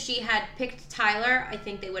 I think if she had picked Tyler, I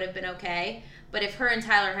think they would have been okay. But if her and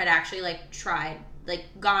Tyler had actually, like, tried, like,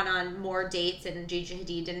 gone on more dates and Gigi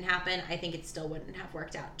Hadid didn't happen, I think it still wouldn't have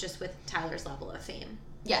worked out, just with Tyler's level of fame.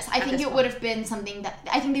 Yes, I think it would have been something that,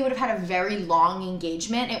 I think they would have had a very long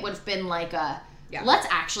engagement. It would have been like let's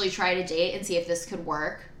actually try to date and see if this could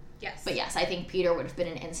work. Yes. But yes, I think Peter would have been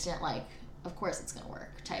an instant, like, of course it's going to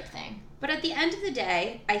work type thing. But at the end of the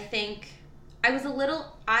day, I think I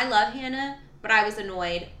love Hannah, but I was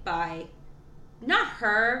annoyed by not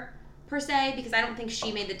her per se, because I don't think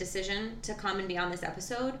she made the decision to come and be on this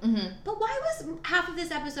episode. Mm-hmm. But why was half of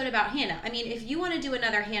this episode about Hannah? I mean, if you want to do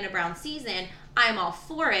another Hannah Brown season, I'm all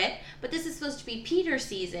for it. But this is supposed to be Peter's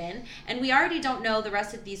season, and we already don't know the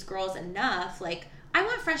rest of these girls enough. Like, I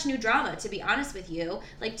want fresh new drama, to be honest with you.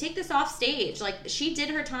 Like, take this off stage. Like, she did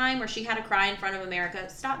her time where she had to cry in front of America.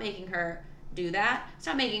 Stop making her do that.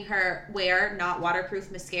 Stop making her wear not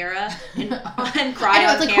waterproof mascara and cry I know,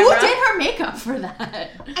 on it's like, camera. who did her makeup for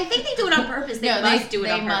that? I think they do it on purpose. They must do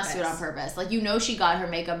it on purpose. Like, she got her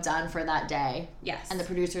makeup done for that day. Yes. And the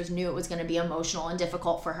producers knew it was going to be emotional and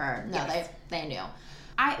difficult for her. No, Yes. they knew.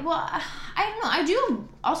 I don't know. I do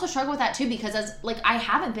also struggle with that too, because I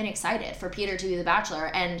haven't been excited for Peter to be the Bachelor,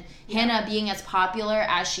 and Hannah being as popular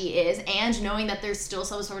as she is, and knowing that there's still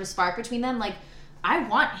some sort of spark between them, like, I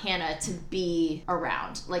want Hannah to be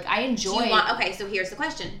around. Like, I enjoy... Okay, so here's the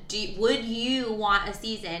question. Would you want a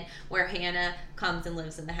season where Hannah comes and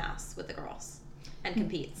lives in the house with the girls and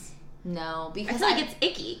competes? No, I because feel like it's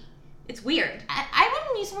icky. It's weird. I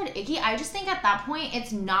wouldn't use the word icky. I just think at that point,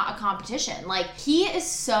 it's not a competition. Like, he is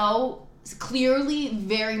so clearly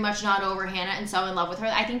very much not over Hannah and so in love with her.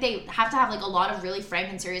 I think they have to have, like, a lot of really frank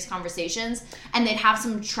and serious conversations, and they'd have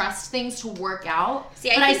some trust things to work out.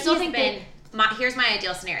 See, I still think here's my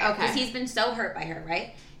ideal scenario. Okay. Because he's been so hurt by her,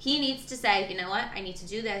 right? He needs to say, you know what? I need to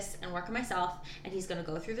do this and work on myself. And he's going to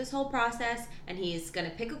go through this whole process. And he's going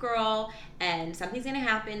to pick a girl. And something's going to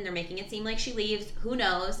happen. They're making it seem like she leaves. Who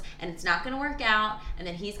knows? And it's not going to work out. And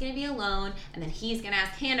then he's going to be alone. And then he's going to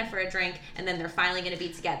ask Hannah for a drink. And then they're finally going to be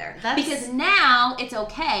together. Because now it's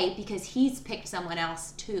okay because he's picked someone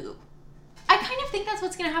else too. I kind of think that's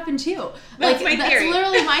what's going to happen too. That's my theory. That's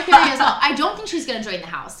literally my theory as well. I don't think she's going to join the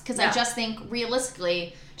house, because No. I just think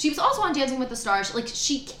realistically, she was also on Dancing with the Stars. Like,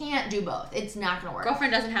 she can't do both. It's not going to work.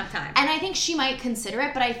 Girlfriend doesn't have time. And I think she might consider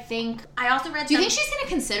it, but I think... I also read Do you think she's going to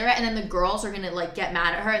consider it, and then the girls are going to, like, get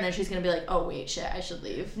mad at her, and then she's going to be like, oh, wait, shit, I should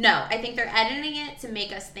leave? No, I think they're editing it to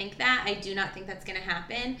make us think that. I do not think that's going to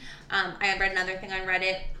happen. I read another thing on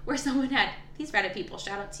Reddit where someone had, these Reddit people,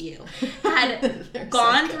 shout out to you, had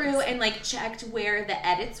gone through and, like, checked where the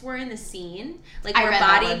edits were in the scene, like where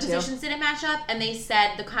body positions didn't match up, and they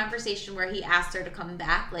said the conversation where he asked her to come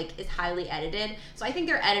back, like, is highly edited. So I think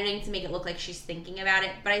they're editing to make it look like she's thinking about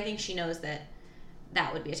it, but I think she knows that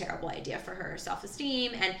that would be a terrible idea for her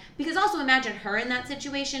self-esteem. And because also imagine her in that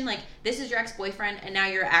situation, like, this is your ex-boyfriend, and now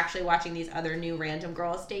you're actually watching these other new random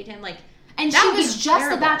girls date him, like, and she was just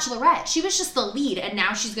the Bachelorette. She was just the lead, and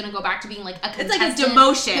now she's going to go back to being, like, a contestant. It's like a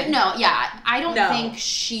demotion. No, yeah. I don't think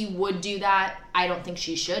she would do that. I don't think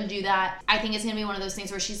she should do that. I think it's going to be one of those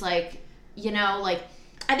things where she's like, you know, like,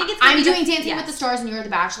 I think it's I'm doing Dancing with the Stars, and you're the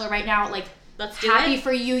Bachelor right now. Like, let's do happy it.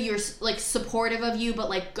 for you. You're, like, supportive of you, but,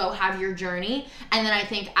 like, go have your journey. And then I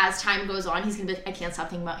think as time goes on, he's going to be like, I can't stop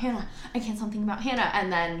thinking about Hannah. I can't stop thinking about Hannah.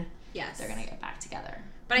 And then they're going to get back together.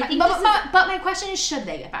 But I think but my question is, should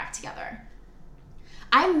they get back together?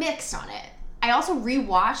 I'm mixed on it. I also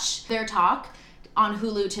rewatched their talk on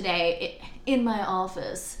Hulu today in my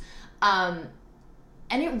office. And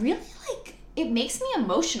it really, like, it makes me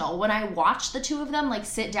emotional when I watch the two of them, like,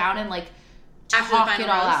 sit down and, like, talk it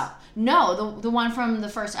all out. No, the one from the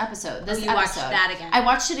first episode. This episode. Watched that again. I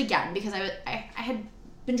watched it again because I had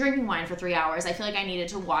been drinking wine for 3 hours. I feel like I needed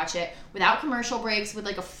to watch it without commercial breaks, with,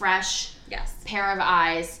 like, a fresh pair of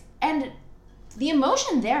eyes. And the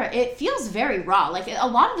emotion there, it feels very raw. Like, a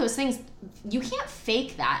lot of those things, you can't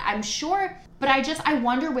fake that, I'm sure. But I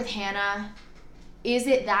wonder with Hannah, is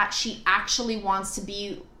it that she actually wants to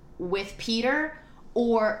be with Peter,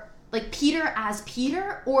 or, like, Peter as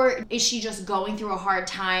Peter, or is she just going through a hard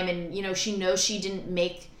time and, you know, she knows she didn't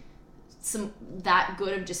make some that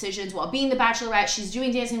good of decisions while being the Bachelorette. She's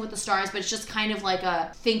doing Dancing with the Stars, but it's just kind of like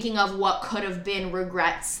a thinking of what could have been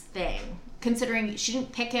regrets thing, considering she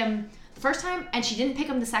didn't pick him first time, and she didn't pick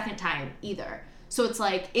him the second time either. So it's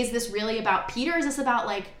like, is this really about Peter? Is this about,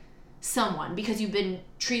 like, someone? Because you've been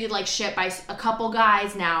treated like shit by a couple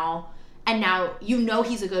guys now, and now you know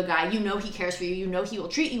he's a good guy, you know he cares for you, you know he will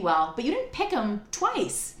treat you well, but you didn't pick him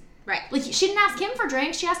twice. Right. Like, she didn't ask him for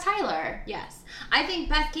drinks, she asked Tyler. Yes. I think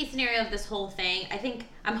best case scenario of this whole thing,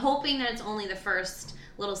 I'm hoping that it's only the first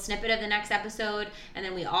little snippet of the next episode, and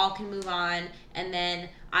then we all can move on, and then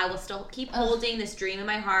I will still keep holding this dream in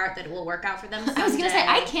my heart that it will work out for them someday. I was gonna say,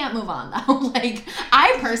 I can't move on though. Like,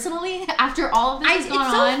 I personally, after all of this has gone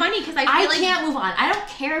on, it's so funny because I can't move on. I don't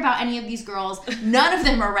care about any of these girls. None of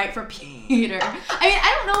them are right for Peter. I mean,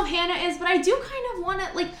 I don't know if Hannah is, but I do kind of want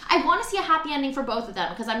to, like, I want to see a happy ending for both of them,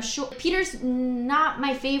 because I'm sure Peter's not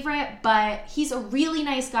my favorite, but he's a really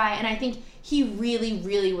nice guy, and I think he really,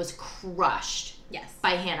 really was crushed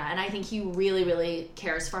by Hannah, and I think he really, really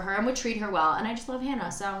cares for her and would treat her well, and I just love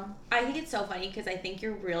Hannah, so. I think it's so funny because I think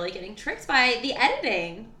you're really getting tricked by the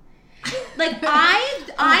editing. Like,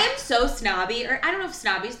 I am so snobby, or I don't know if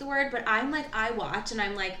snobby is the word, but I'm like, I watch and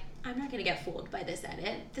I'm like, I'm not going to get fooled by this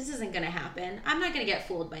edit. This isn't going to happen. I'm not going to get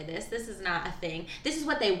fooled by this. This is not a thing. This is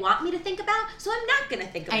what they want me to think about, so I'm not going to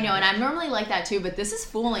think about it. I know, and I'm normally like that too, but this is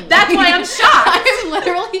fooling me. That's why I'm shocked. I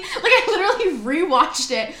literally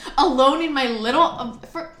rewatched it alone in my little...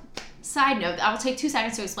 side note, I will take 2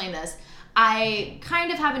 seconds to explain this. I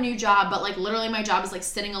kind of have a new job, but like literally my job is like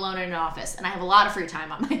sitting alone in an office, and I have a lot of free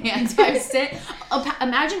time on my hands. So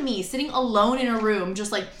imagine me sitting alone in a room,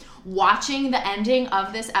 just like watching the ending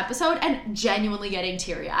of this episode and genuinely getting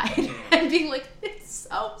teary-eyed and being like, it's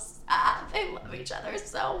so sad. They love each other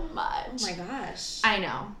so much. Oh my gosh. I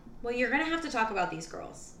know. Well, you're going to have to talk about these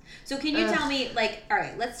girls. So can you tell me, like, all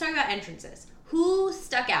right, let's talk about entrances. Who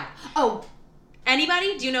stuck out? Oh.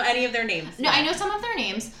 Anybody? Do you know any of their names? No, I know some of their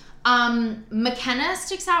names. McKenna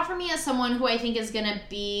sticks out for me as someone who I think is going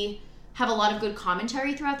to have a lot of good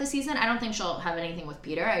commentary throughout the season. I don't think she'll have anything with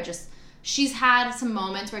Peter. She's had some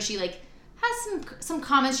moments where she like has some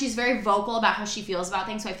comments. She's very vocal about how she feels about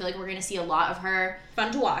things, so I feel like we're going to see a lot of her.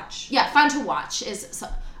 Fun to watch. Yeah, fun to watch.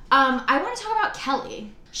 I want to talk about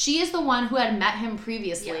Kelly. She is the one who had met him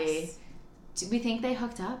previously. Yes. Do we think they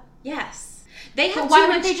hooked up? Yes. They have. But why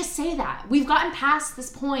wouldn't they just say that? We've gotten past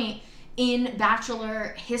this point in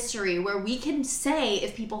Bachelor history where we can say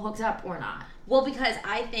if people hooked up or not. Well, because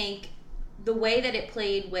I think the way that it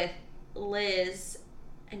played with Liz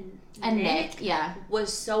and Nick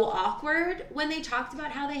was so awkward when they talked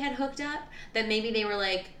about how they had hooked up that maybe they were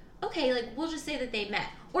like, okay, like, we'll just say that they met.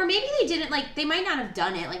 Or maybe they didn't, like, they might not have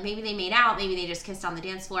done it. Like, maybe they made out, maybe they just kissed on the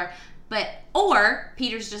dance floor. Or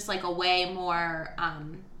Peter's just, like, a way more,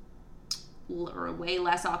 or a way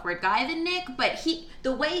less awkward guy than Nick. But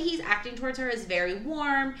the way he's acting towards her is very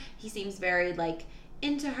warm. He seems very, like,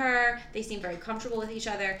 into her. They seem very comfortable with each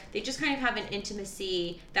other. They just kind of have an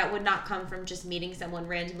intimacy that would not come from just meeting someone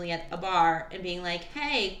randomly at a bar and being like,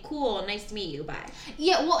 hey, cool, nice to meet you, bye.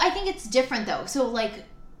 Yeah, well, I think it's different though. So like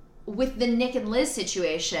with the Nick and Liz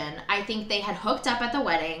situation, I think they had hooked up at the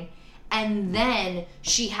wedding and then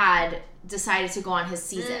she had decided to go on his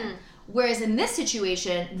season. Whereas in this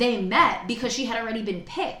situation, they met because she had already been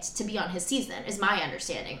picked to be on his season, is my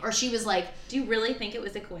understanding. Or she was like... Do you really think it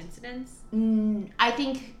was a coincidence? I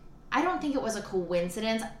don't think it was a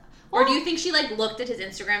coincidence. Or do you think she, like, looked at his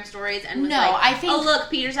Instagram stories and was I think... oh, look,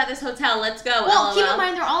 Peter's at this hotel, let's go, Well, LOL. keep in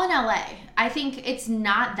mind, they're all in LA. I think it's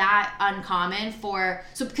not that uncommon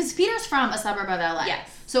because Peter's from a suburb of LA. Yes.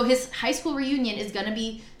 So his high school reunion is going to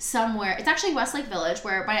be somewhere. It's actually Westlake Village,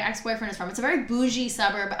 where my ex-boyfriend is from. It's a very bougie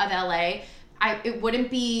suburb of LA. It wouldn't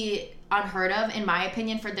be unheard of, in my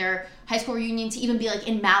opinion, for their high school reunion to even be like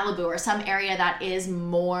in Malibu or some area that is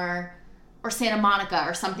more, or Santa Monica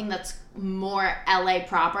or something that's more LA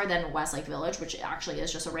proper than Westlake Village, which actually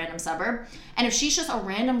is just a random suburb. And if she's just a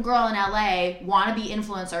random girl in LA, wannabe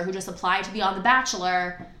influencer who just applied to be on The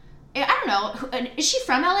Bachelor, I don't know. Is she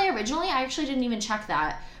from LA originally? I actually didn't even check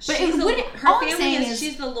that. But her family is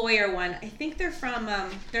she's the lawyer one. I think they're from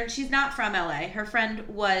she's not from LA. Her friend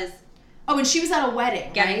was and she was at a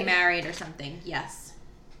wedding, getting married or something. Yes.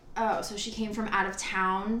 Oh, so she came from out of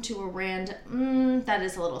town to a random... that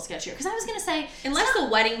is a little sketchier. Because I was going to say... Unless the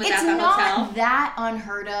wedding was at the hotel. It's not that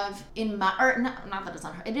unheard of in my... Or not that it's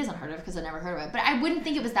unheard... It is unheard of because I never heard of it. But I wouldn't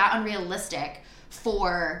think it was that unrealistic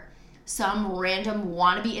for some random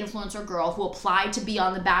wannabe influencer girl who applied to be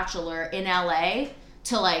on The Bachelor in LA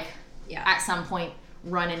to, like, at some point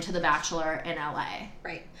run into The Bachelor in LA.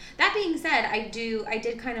 Right. That being said, I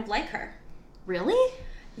did kind of like her. Really?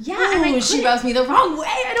 Yeah, and she rubs me the wrong way.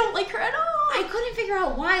 I don't like her at all. I couldn't figure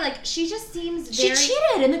out why. Like, she just seems very... She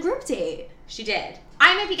cheated in the group date. She did.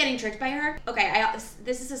 I might be getting tricked by her. Okay,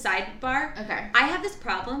 this is a sidebar. Okay. I have this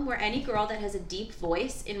problem where any girl that has a deep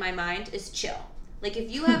voice in my mind is chill. Like,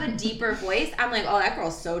 if you have a deeper voice, I'm like, oh, that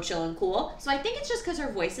girl's so chill and cool. So I think it's just because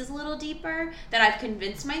her voice is a little deeper that I've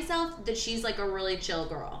convinced myself that she's, like, a really chill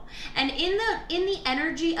girl. And in the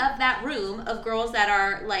energy of that room of girls that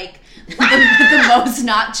are, like... the most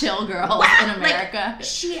not chill girls in America. Like,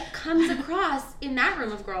 she comes across in that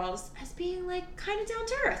room of girls as being, like, kind of down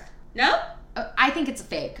to earth. No? I think it's a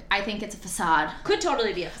fake. I think it's a facade. Could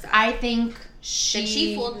totally be a facade. I think Then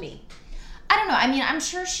she fooled me. I don't know. I mean, I'm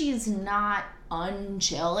sure she's not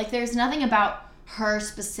unchill. Like, there's nothing about her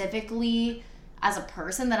specifically. as a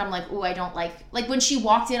person that I'm like, ooh, I don't like when she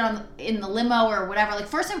walked in the limo or whatever, like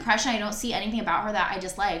first impression, I don't see anything about her that I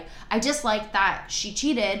dislike. I just like that she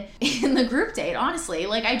cheated in the group date, honestly.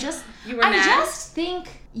 Like I just think,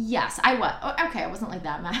 yes, I was. Okay, I wasn't like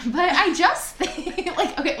that mad, but I just think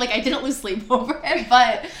like I didn't lose sleep over it,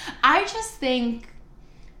 but I just think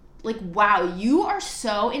like, wow, you are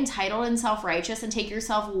so entitled and self-righteous and take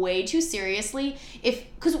yourself way too seriously.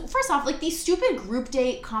 Because first off, like these stupid group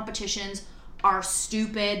date competitions are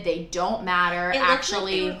stupid. They don't matter. It actually,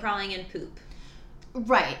 looked like they were crawling in poop.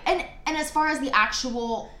 Right. And as far as the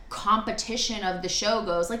actual competition of the show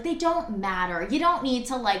goes, like they don't matter. You don't need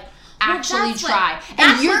to like actually try.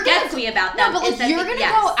 That's what gets me about them. No, but like you're gonna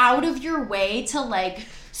go out of your way to like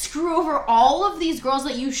screw over all of these girls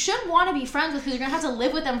that you should want to be friends with because you're gonna have to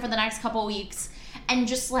live with them for the next couple weeks and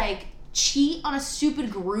just like cheat on a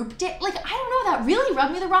stupid group date. Like I don't know, that really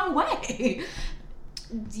rubbed me the wrong way.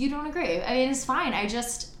 You don't agree? I mean, it's fine.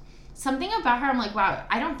 Something about her, I'm like, wow,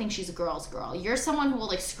 I don't think she's a girl's girl. You're someone who will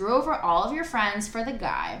like screw over all of your friends for the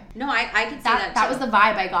guy. No, I could see that too. That was the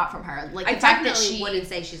vibe I got from her. Like I the fact definitely that she wouldn't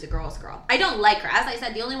say she's a girl's girl. I don't like her. As I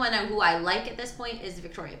said, the only one who I like at this point is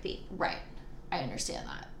Victoria P. Right. I understand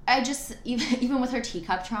that. I just, even with her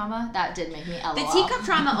teacup trauma, that did make me LOL. The teacup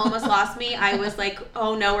trauma almost lost me. I was like,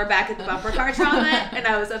 oh no, we're back at the bumper car trauma, and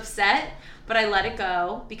I was upset. But I let it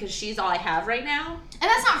go because she's all I have right now. And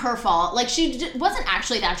that's not her fault. Like, she wasn't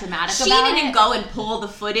actually that dramatic about it. She didn't go and pull the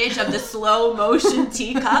footage of the slow motion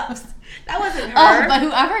teacups. That wasn't her. Oh, but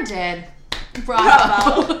whoever did,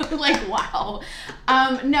 bravo. Like, wow.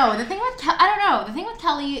 No, the thing with the thing with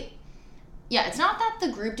Kelly, yeah, it's not that the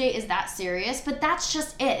group date is that serious, but that's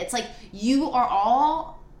just it. It's like you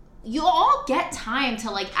all get time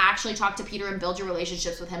to like actually talk to Peter and build your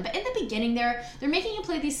relationships with him. But in the beginning, they're making you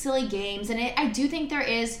play these silly games, and I do think there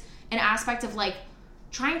is an aspect of like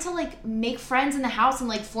trying to like make friends in the house and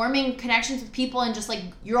like forming connections with people, and just like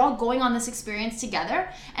you're all going on this experience together,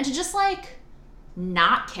 and to just like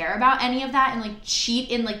not care about any of that and like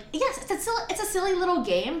cheat in like, yes, it's a silly little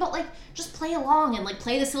game, but like just play along and like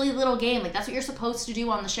play the silly little game. Like that's what you're supposed to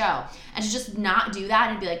do on the show, and to just not do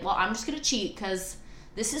that and be like, well, I'm just gonna cheat because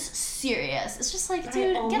this is serious. It's just like,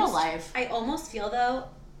 dude, get a life. I almost feel, though,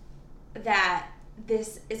 that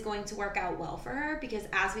this is going to work out well for her because,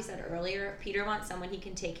 as we said earlier, Peter wants someone he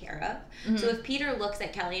can take care of. Mm-hmm. So if Peter looks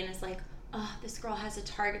at Kelly and is like, oh, this girl has a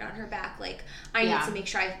target on her back, like, I need to make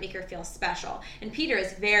sure I make her feel special. And Peter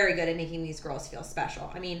is very good at making these girls feel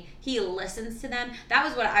special. I mean, he listens to them. That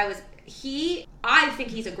was what I think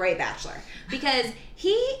he's a great bachelor because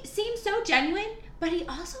he seems so genuine, but he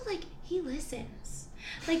also, like, he listens.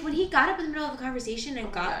 Like, when he got up in the middle of a conversation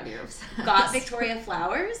and got Victoria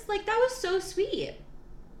flowers, like, that was so sweet.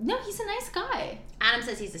 No, he's a nice guy. Adam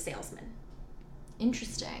says he's a salesman.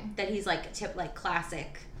 Interesting. That he's, like,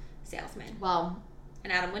 classic salesman. Well,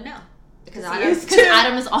 and Adam would know. Because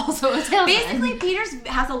Adam is also a salesman. Basically, Peter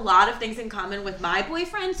has a lot of things in common with my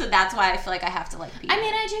boyfriend, so that's why I feel like I have to like Peter. I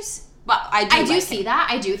mean, I do see that.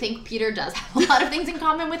 I do think Peter does have a lot of things in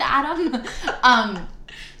common with Adam.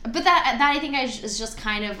 But that I think is just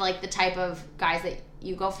kind of like the type of guys that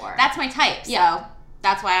you go for. That's my type. So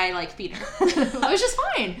that's why I like Peter. It was just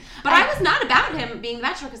fine. But I was not about him being the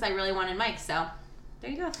bachelor because I really wanted Mike. So there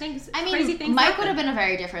you go. Crazy things. Mike would have been a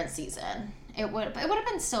very different season. It would have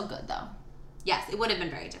been still good though. Yes, it would have been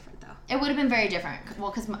very different though. It would have been very different. Well,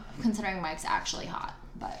 because considering Mike's actually hot.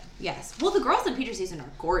 But yes. Well, the girls in Peter's season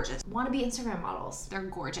are gorgeous. Want to be Instagram models. They're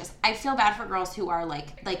gorgeous. I feel bad for girls who are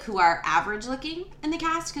like who are average looking in the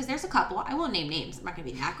cast because there's a couple. I won't name names. I'm not going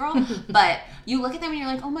to be that girl. But you look at them and you're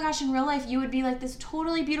like, oh my gosh, in real life you would be like this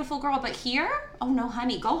totally beautiful girl. But here, oh no,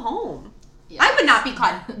 honey, go home. Yes. I would not be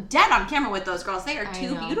caught dead on camera with those girls. They are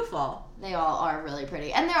too beautiful. They all are really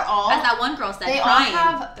pretty. And they're all... As that one girl said, they all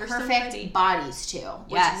have perfect bodies, too.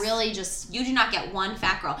 Which really just... You do not get one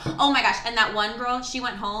fat girl. Oh, my gosh. And that one girl, she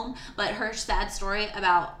went home, but her sad story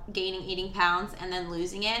about gaining 80 pounds and then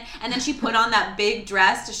losing it. And then she put on that big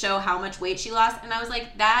dress to show how much weight she lost. And I was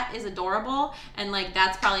like, that is adorable. And, like,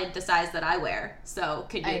 that's probably the size that I wear. So,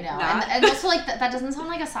 could you not? And also, like, that doesn't sound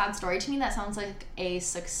like a sad story to me. That sounds like a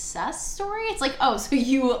success story. It's like, oh, so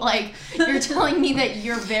you, like, you're telling me that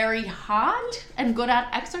you're very hot and good at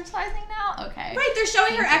exercising now? Okay. Right, they're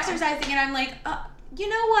showing her exercising and I'm like, you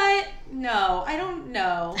know what? No, I don't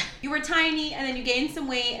know. You were tiny and then you gained some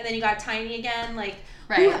weight and then you got tiny again. Like,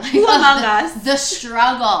 right. Who among us? The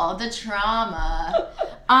struggle, the trauma.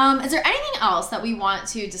 Is there anything else that we want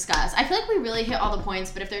to discuss? I feel like we really hit all the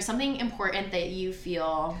points, but if there's something important that you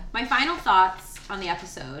feel... My final thoughts on the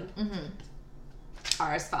episode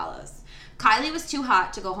are as follows. Kylie was too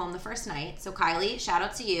hot to go home the first night. So Kylie, shout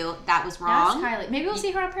out to you. That was wrong. Yes, Kylie. Maybe we'll see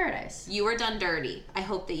her on Paradise. You were done dirty. I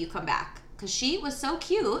hope that you come back. Because she was so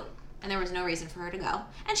cute, and there was no reason for her to go.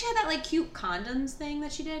 And she had that, like, cute condoms thing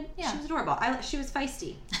that she did. Yeah. She was adorable. She was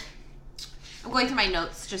feisty. I'm going through my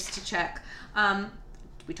notes just to check.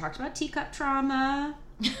 We talked about teacup trauma.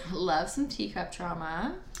 Love some teacup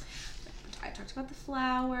trauma. I talked about the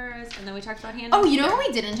flowers, and then we talked about hand. Oh, you know what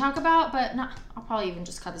we didn't talk about? But not. I'll probably even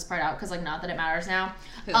just cut this part out because, like, not that it matters now.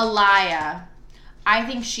 Who? Aliyah. I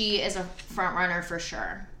think she is a front runner for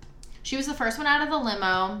sure. She was the first one out of the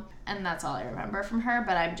limo, and that's all I remember from her.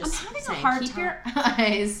 But I'm just having saying, a hard keep time. your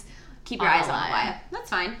eyes. Keep your eyes on Aliyah. That's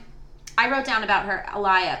fine. I wrote down about her,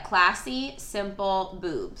 Aliyah, classy, simple,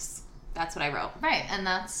 boobs. That's what I wrote. Right,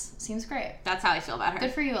 and seems great. That's how I feel about her.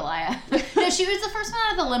 Good for you, Aliyah. No, she was the first one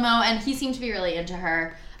out of the limo, and he seemed to be really into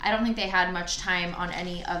her. I don't think they had much time on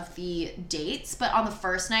any of the dates, but on the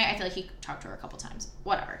first night, I feel like he talked to her a couple times.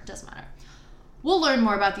 Whatever, doesn't matter. We'll learn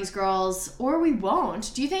more about these girls, or we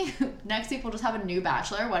won't. Do you think next week we'll just have a new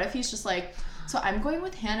bachelor? What if he's just like, so I'm going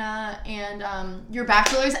with Hannah, and your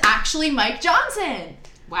bachelor is actually Mike Johnson?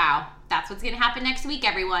 Wow. That's what's going to happen next week,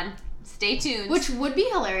 everyone. Stay tuned. Which would be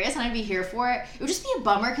hilarious, and I'd be here for it. It would just be a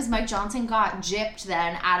bummer because Mike Johnson got gypped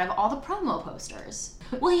then out of all the promo posters.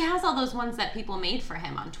 Well, he has all those ones that people made for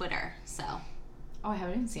him on Twitter, so. Oh, I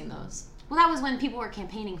haven't even seen those. Well, that was when people were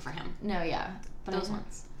campaigning for him. No, yeah. But Those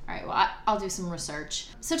ones. All right, well, I'll do some research.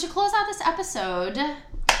 So to close out this episode,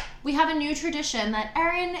 we have a new tradition that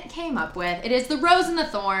Erin came up with. It is the Rose and the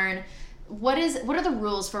Thorn. What are the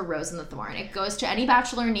rules for Rose and the Thorn? It goes to any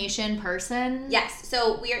Bachelor Nation person. Yes,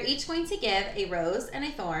 so we are each going to give a rose and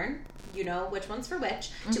a thorn, you know which one's for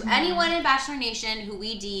which, to anyone in Bachelor Nation who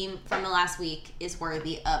we deem from the last week is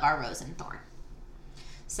worthy of our rose and thorn.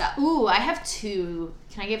 So. Ooh, I have 2.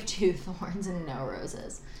 Can I give 2 thorns and no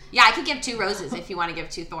roses? Yeah, I could give 2 roses if you want to give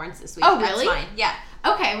 2 thorns this week. Oh, really? That's fine. Yeah.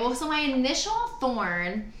 Okay, well, so my initial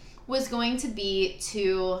thorn was going to be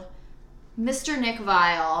to Mr. Nick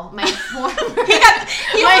Viall, my former...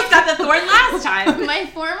 he almost got the thorn last time. My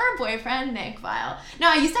former boyfriend, Nick Viall. No,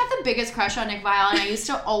 I used to have the biggest crush on Nick Viall, and I used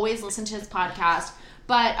to always listen to his podcast.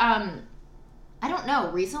 But, I don't know.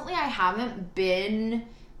 Recently, I haven't been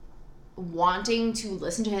wanting to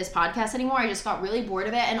listen to his podcast anymore. I just got really bored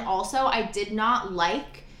of it. And also, I did not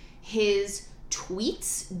like his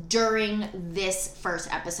tweets during this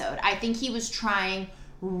first episode. I think he was trying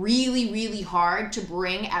really, really hard to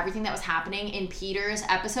bring everything that was happening in Peter's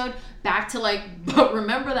episode back to like, but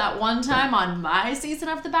remember that one time on my season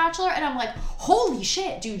of The Bachelor? And I'm like, holy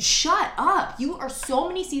shit, dude, shut up. You are so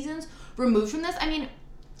many seasons removed from this. I mean,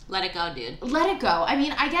 let it go, dude. Let it go. I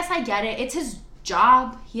mean, I guess I get it. It's his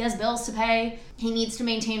job. He has bills to pay. He needs to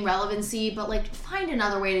maintain relevancy, but like find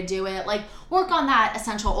another way to do it. Like work on that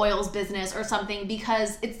essential oils business or something,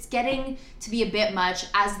 because it's getting to be a bit much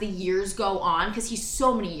as the years go on, because he's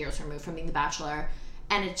so many years removed from being The Bachelor.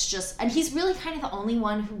 And it's just, and he's really kind of the only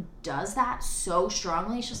one who does that so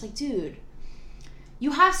strongly. It's just like, dude, you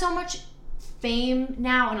have so much fame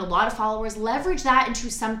now and a lot of followers. Leverage that into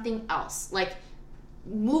something else. Like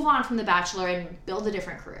move on from The Bachelor and build a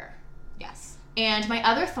different career. Yes. And my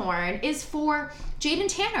other thorn is for Jaden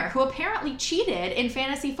Tanner, who apparently cheated in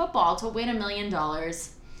fantasy football to win $1 million.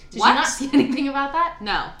 Did you not see anything about that?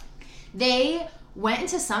 No. They went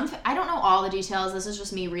into I don't know all the details. This is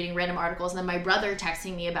just me reading random articles and then my brother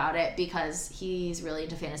texting me about it because he's really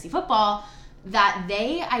into fantasy football, that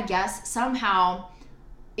they, I guess, somehow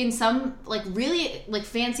in some like really like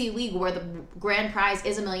fancy league where the grand prize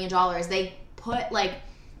is $1 million, they put like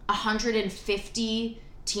 150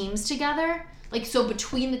 teams together. Like, so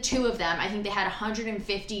between the two of them, I think they had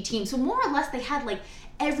 150 teams. So more or less they had like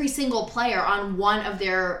every single player on one of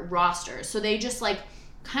their rosters. So they just like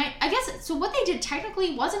I guess, so what they did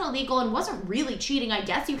technically wasn't illegal and wasn't really cheating. I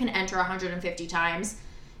guess you can enter 150 times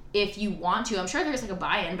if you want to. I'm sure there's like a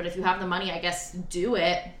buy-in, but if you have the money, I guess do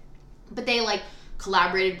it. But they like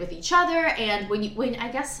collaborated with each other, and when I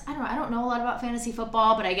guess, I don't know a lot about fantasy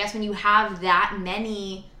football, but I guess when you have that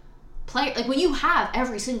many players, like when you have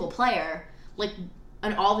every single player, like,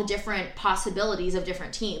 and all the different possibilities of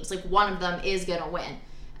different teams, like one of them is gonna win.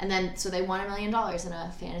 And then, so they won $1 million in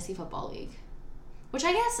a fantasy football league. Which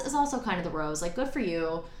I guess is also kind of the rose. Like, good for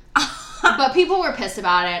you. But people were pissed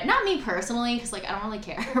about it. Not me personally, because, like, I don't really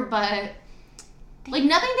care. But, like,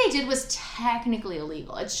 nothing they did was technically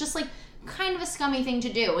illegal. It's just, like, kind of a scummy thing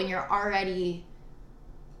to do when you're already,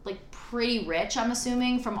 like, pretty rich, I'm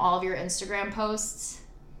assuming, from all of your Instagram posts.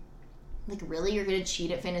 Like, really? You're going to cheat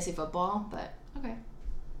at fantasy football? But, okay.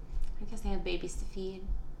 I guess they have babies to feed.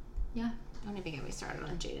 Yeah. Don't even get me started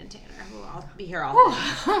on Jade and Tanner. Well, I'll be here all day.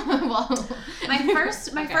 Well,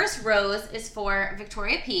 My first rose is for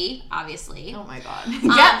Victoria P, obviously. oh my god.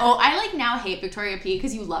 Yeah. Oh, I now hate Victoria P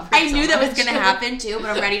because you love her. I so knew that was much. going to happen too, but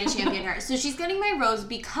I'm ready to champion her. So she's getting my rose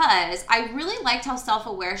because I really liked how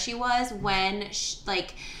self-aware she was when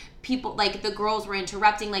people, the girls were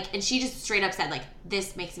interrupting, and she just straight up said,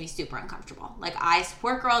 this makes me super uncomfortable. I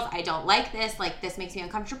support girls. I don't like this. This makes me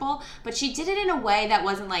uncomfortable. But she did it in a way that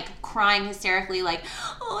wasn't, crying hysterically,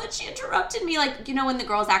 oh, and she interrupted me. When the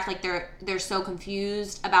girls act like they're so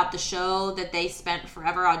confused about the show that they spent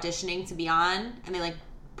forever auditioning to be on, and they,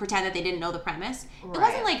 pretend that they didn't know the premise. Right. It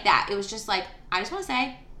wasn't like that. It was just, I just want to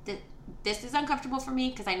say that this is uncomfortable for me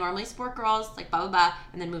because I normally support girls, blah, blah, blah,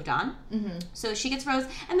 and then moved on. Mm-hmm. So she gets rose.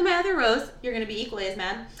 And then my other rose, you're going to be equally as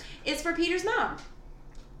mad, is for Peter's mom.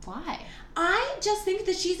 Why? I just think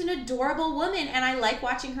that she's an adorable woman, and I like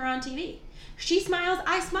watching her on TV. She smiles,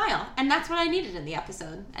 I smile. And that's what I needed in the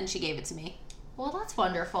episode, and she gave it to me. Well, that's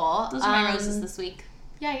wonderful. Those are my roses this week.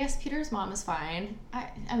 Yeah, I guess Peter's mom is fine.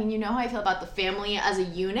 I mean, you know how I feel about the family as a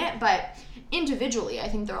unit, but individually, I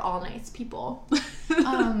think they're all nice people.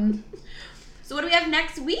 So what do we have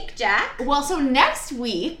next week, Jack? Well, so next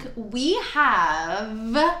week, we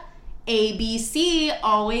have ABC,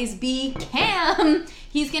 Always Be Cam.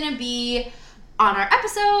 He's going to be on our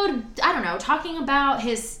episode, I don't know, talking about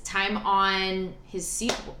his time on his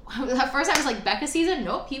season. At first I was like, Becca's season?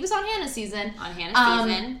 Nope, he was on Hannah's season. On Hannah's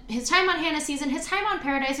season. His time on Hannah's season, his time on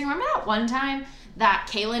Paradise. And remember that one time that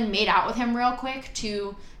Kaylin made out with him real quick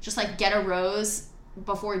to just get a rose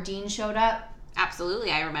before Dean showed up? Absolutely,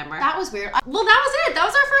 I remember. That was weird. Well, that was it. That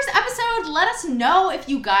was our first episode. Let us know if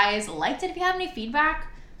you guys liked it. If you have any feedback,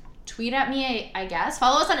 tweet at me, I guess.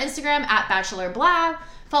 Follow us on Instagram at BachelorBlab.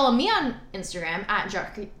 Follow me on Instagram at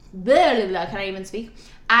Jackie. Blah, blah, blah, can I even speak?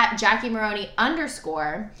 At Jackie Maroney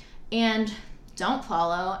 _. And don't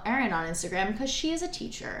follow Erin on Instagram because she is a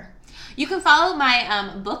teacher. You can follow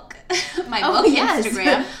my book Yes.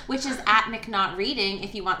 Instagram, which is at McNotReading,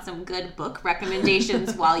 if you want some good book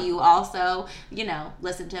recommendations while you also,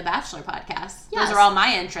 listen to a Bachelor podcast. Yes. Those are all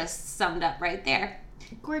my interests summed up right there.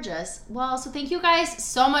 Gorgeous. Well, so thank you guys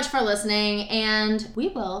so much for listening, and we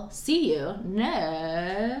will see you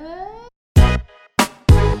next.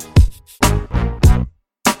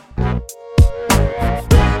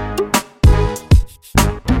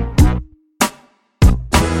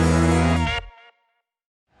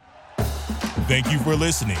 Thank you for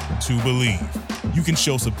listening to Believe. You can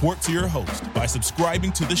show support to your host by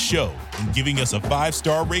subscribing to the show and giving us a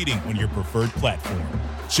 5-star rating on your preferred platform.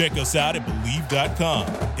 Check us out at Believe.com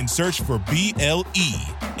and search for BLEAV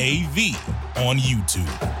on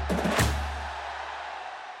YouTube.